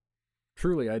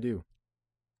 Truly, I do.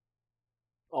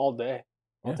 All day.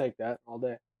 I'll Yeah. take that all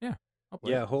day. I'll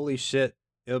play Yeah, it. holy shit.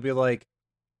 It'll be like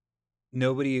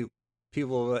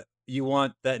people, you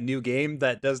want that new game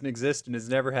that doesn't exist and is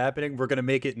never happening? We're going to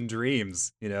make it in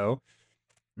dreams, Mm.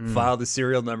 File the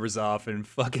serial numbers off and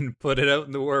fucking put it out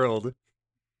in the world.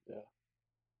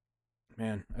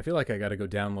 Man, I feel like I got to go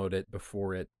download it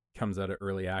before it comes out of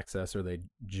early access, or they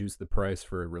juice the price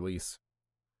for a release.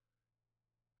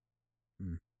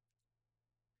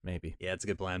 Maybe. Yeah, it's a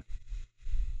good plan.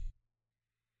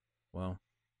 Well.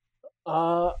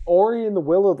 Ori and the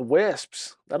Will of the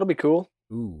Wisps. That'll be cool.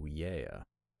 Ooh, yeah.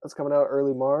 That's coming out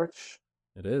early March.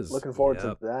 It is. Looking forward to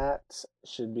Yep. that.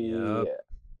 Should be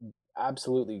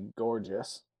absolutely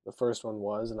gorgeous. The first one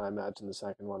was, and I imagine the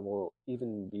second one will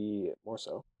even be more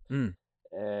so. Mm.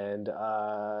 And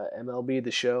MLB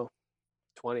The Show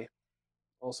 20,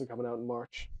 also coming out in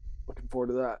March. Looking forward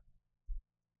to that.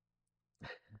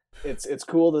 It's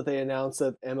cool that they announced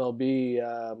that MLB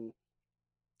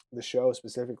The Show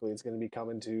specifically is going to be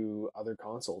coming to other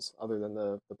consoles other than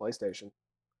the PlayStation.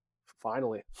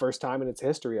 Finally, first time in its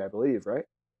history, I believe, right?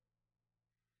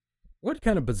 What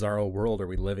kind of bizarro world are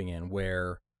we living in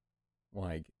where,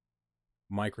 like,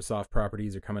 Microsoft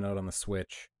properties are coming out on the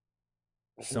Switch,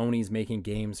 Sony's making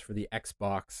games for the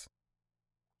Xbox?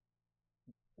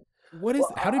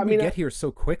 How did we get here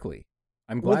so quickly?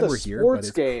 I'm glad we're here, but it's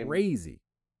crazy.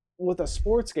 With a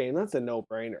sports game, that's a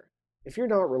no-brainer. If you're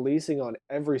not releasing on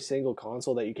every single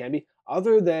console that you can be,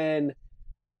 other than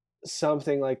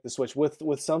something like the Switch,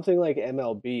 with something like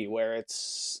MLB, where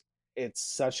it's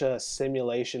such a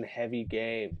simulation heavy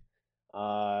game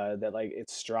that like it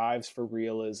strives for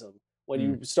realism. When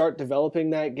you start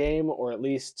developing that game, or at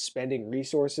least spending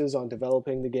resources on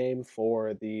developing the game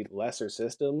for the lesser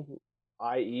system,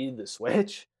 i.e. the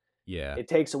Switch, it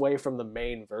takes away from the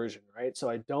main version, right? So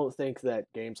I don't think that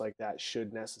games like that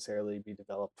should necessarily be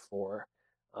developed for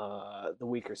the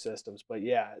weaker systems. But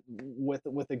yeah,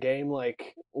 with a game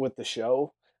like with the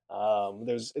show,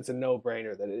 it's a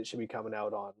no-brainer that it should be coming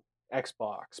out on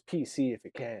Xbox, PC if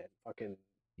it can, fucking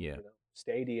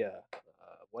Stadia,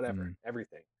 whatever,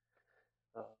 everything.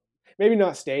 Maybe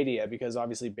not Stadia, because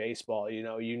obviously baseball,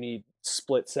 you need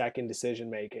split-second decision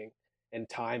making and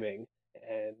timing,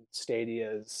 and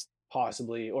Stadia is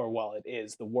possibly, it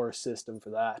is the worst system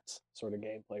for that sort of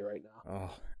gameplay right now.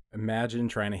 Oh, imagine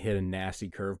trying to hit a nasty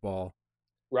curveball.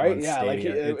 Right? Yeah,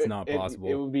 Stadia. It's not possible.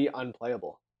 It would be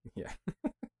unplayable. Yeah.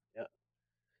 Yeah.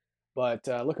 But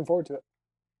looking forward to it.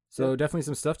 So definitely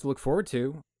some stuff to look forward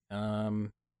to.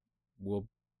 We'll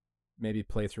maybe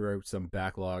play through some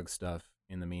backlog stuff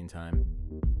in the meantime,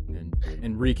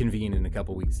 and reconvene in a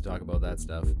couple weeks to talk about that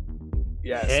stuff.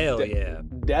 Yes. Hell yeah.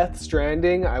 Death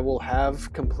Stranding, I will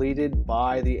have completed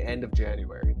by the end of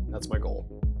January. That's my goal.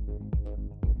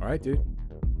 All right, dude.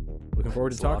 Looking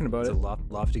forward to talking about it. It's a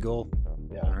lofty goal.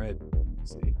 Yeah. All right.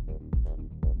 Let's see.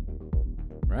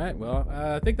 All right. Well,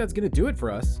 I think that's going to do it for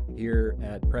us here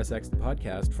at Press X the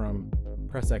Podcast from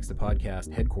Press X the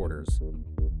Podcast headquarters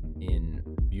in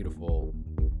beautiful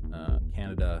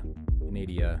Canada,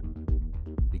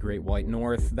 the Great White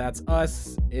North. That's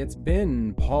us. It's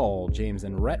been Paul, James,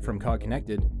 and Rhett from COG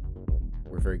Connected.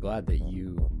 We're very glad that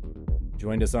you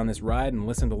joined us on this ride and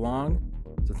listened along.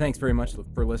 So thanks very much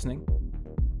for listening.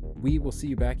 We will see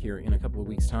you back here in a couple of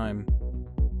weeks' time.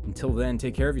 Until then,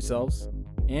 take care of yourselves,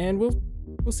 and we'll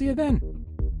see you then.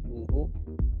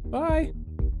 Mm-hmm. Bye.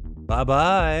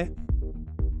 Bye-bye.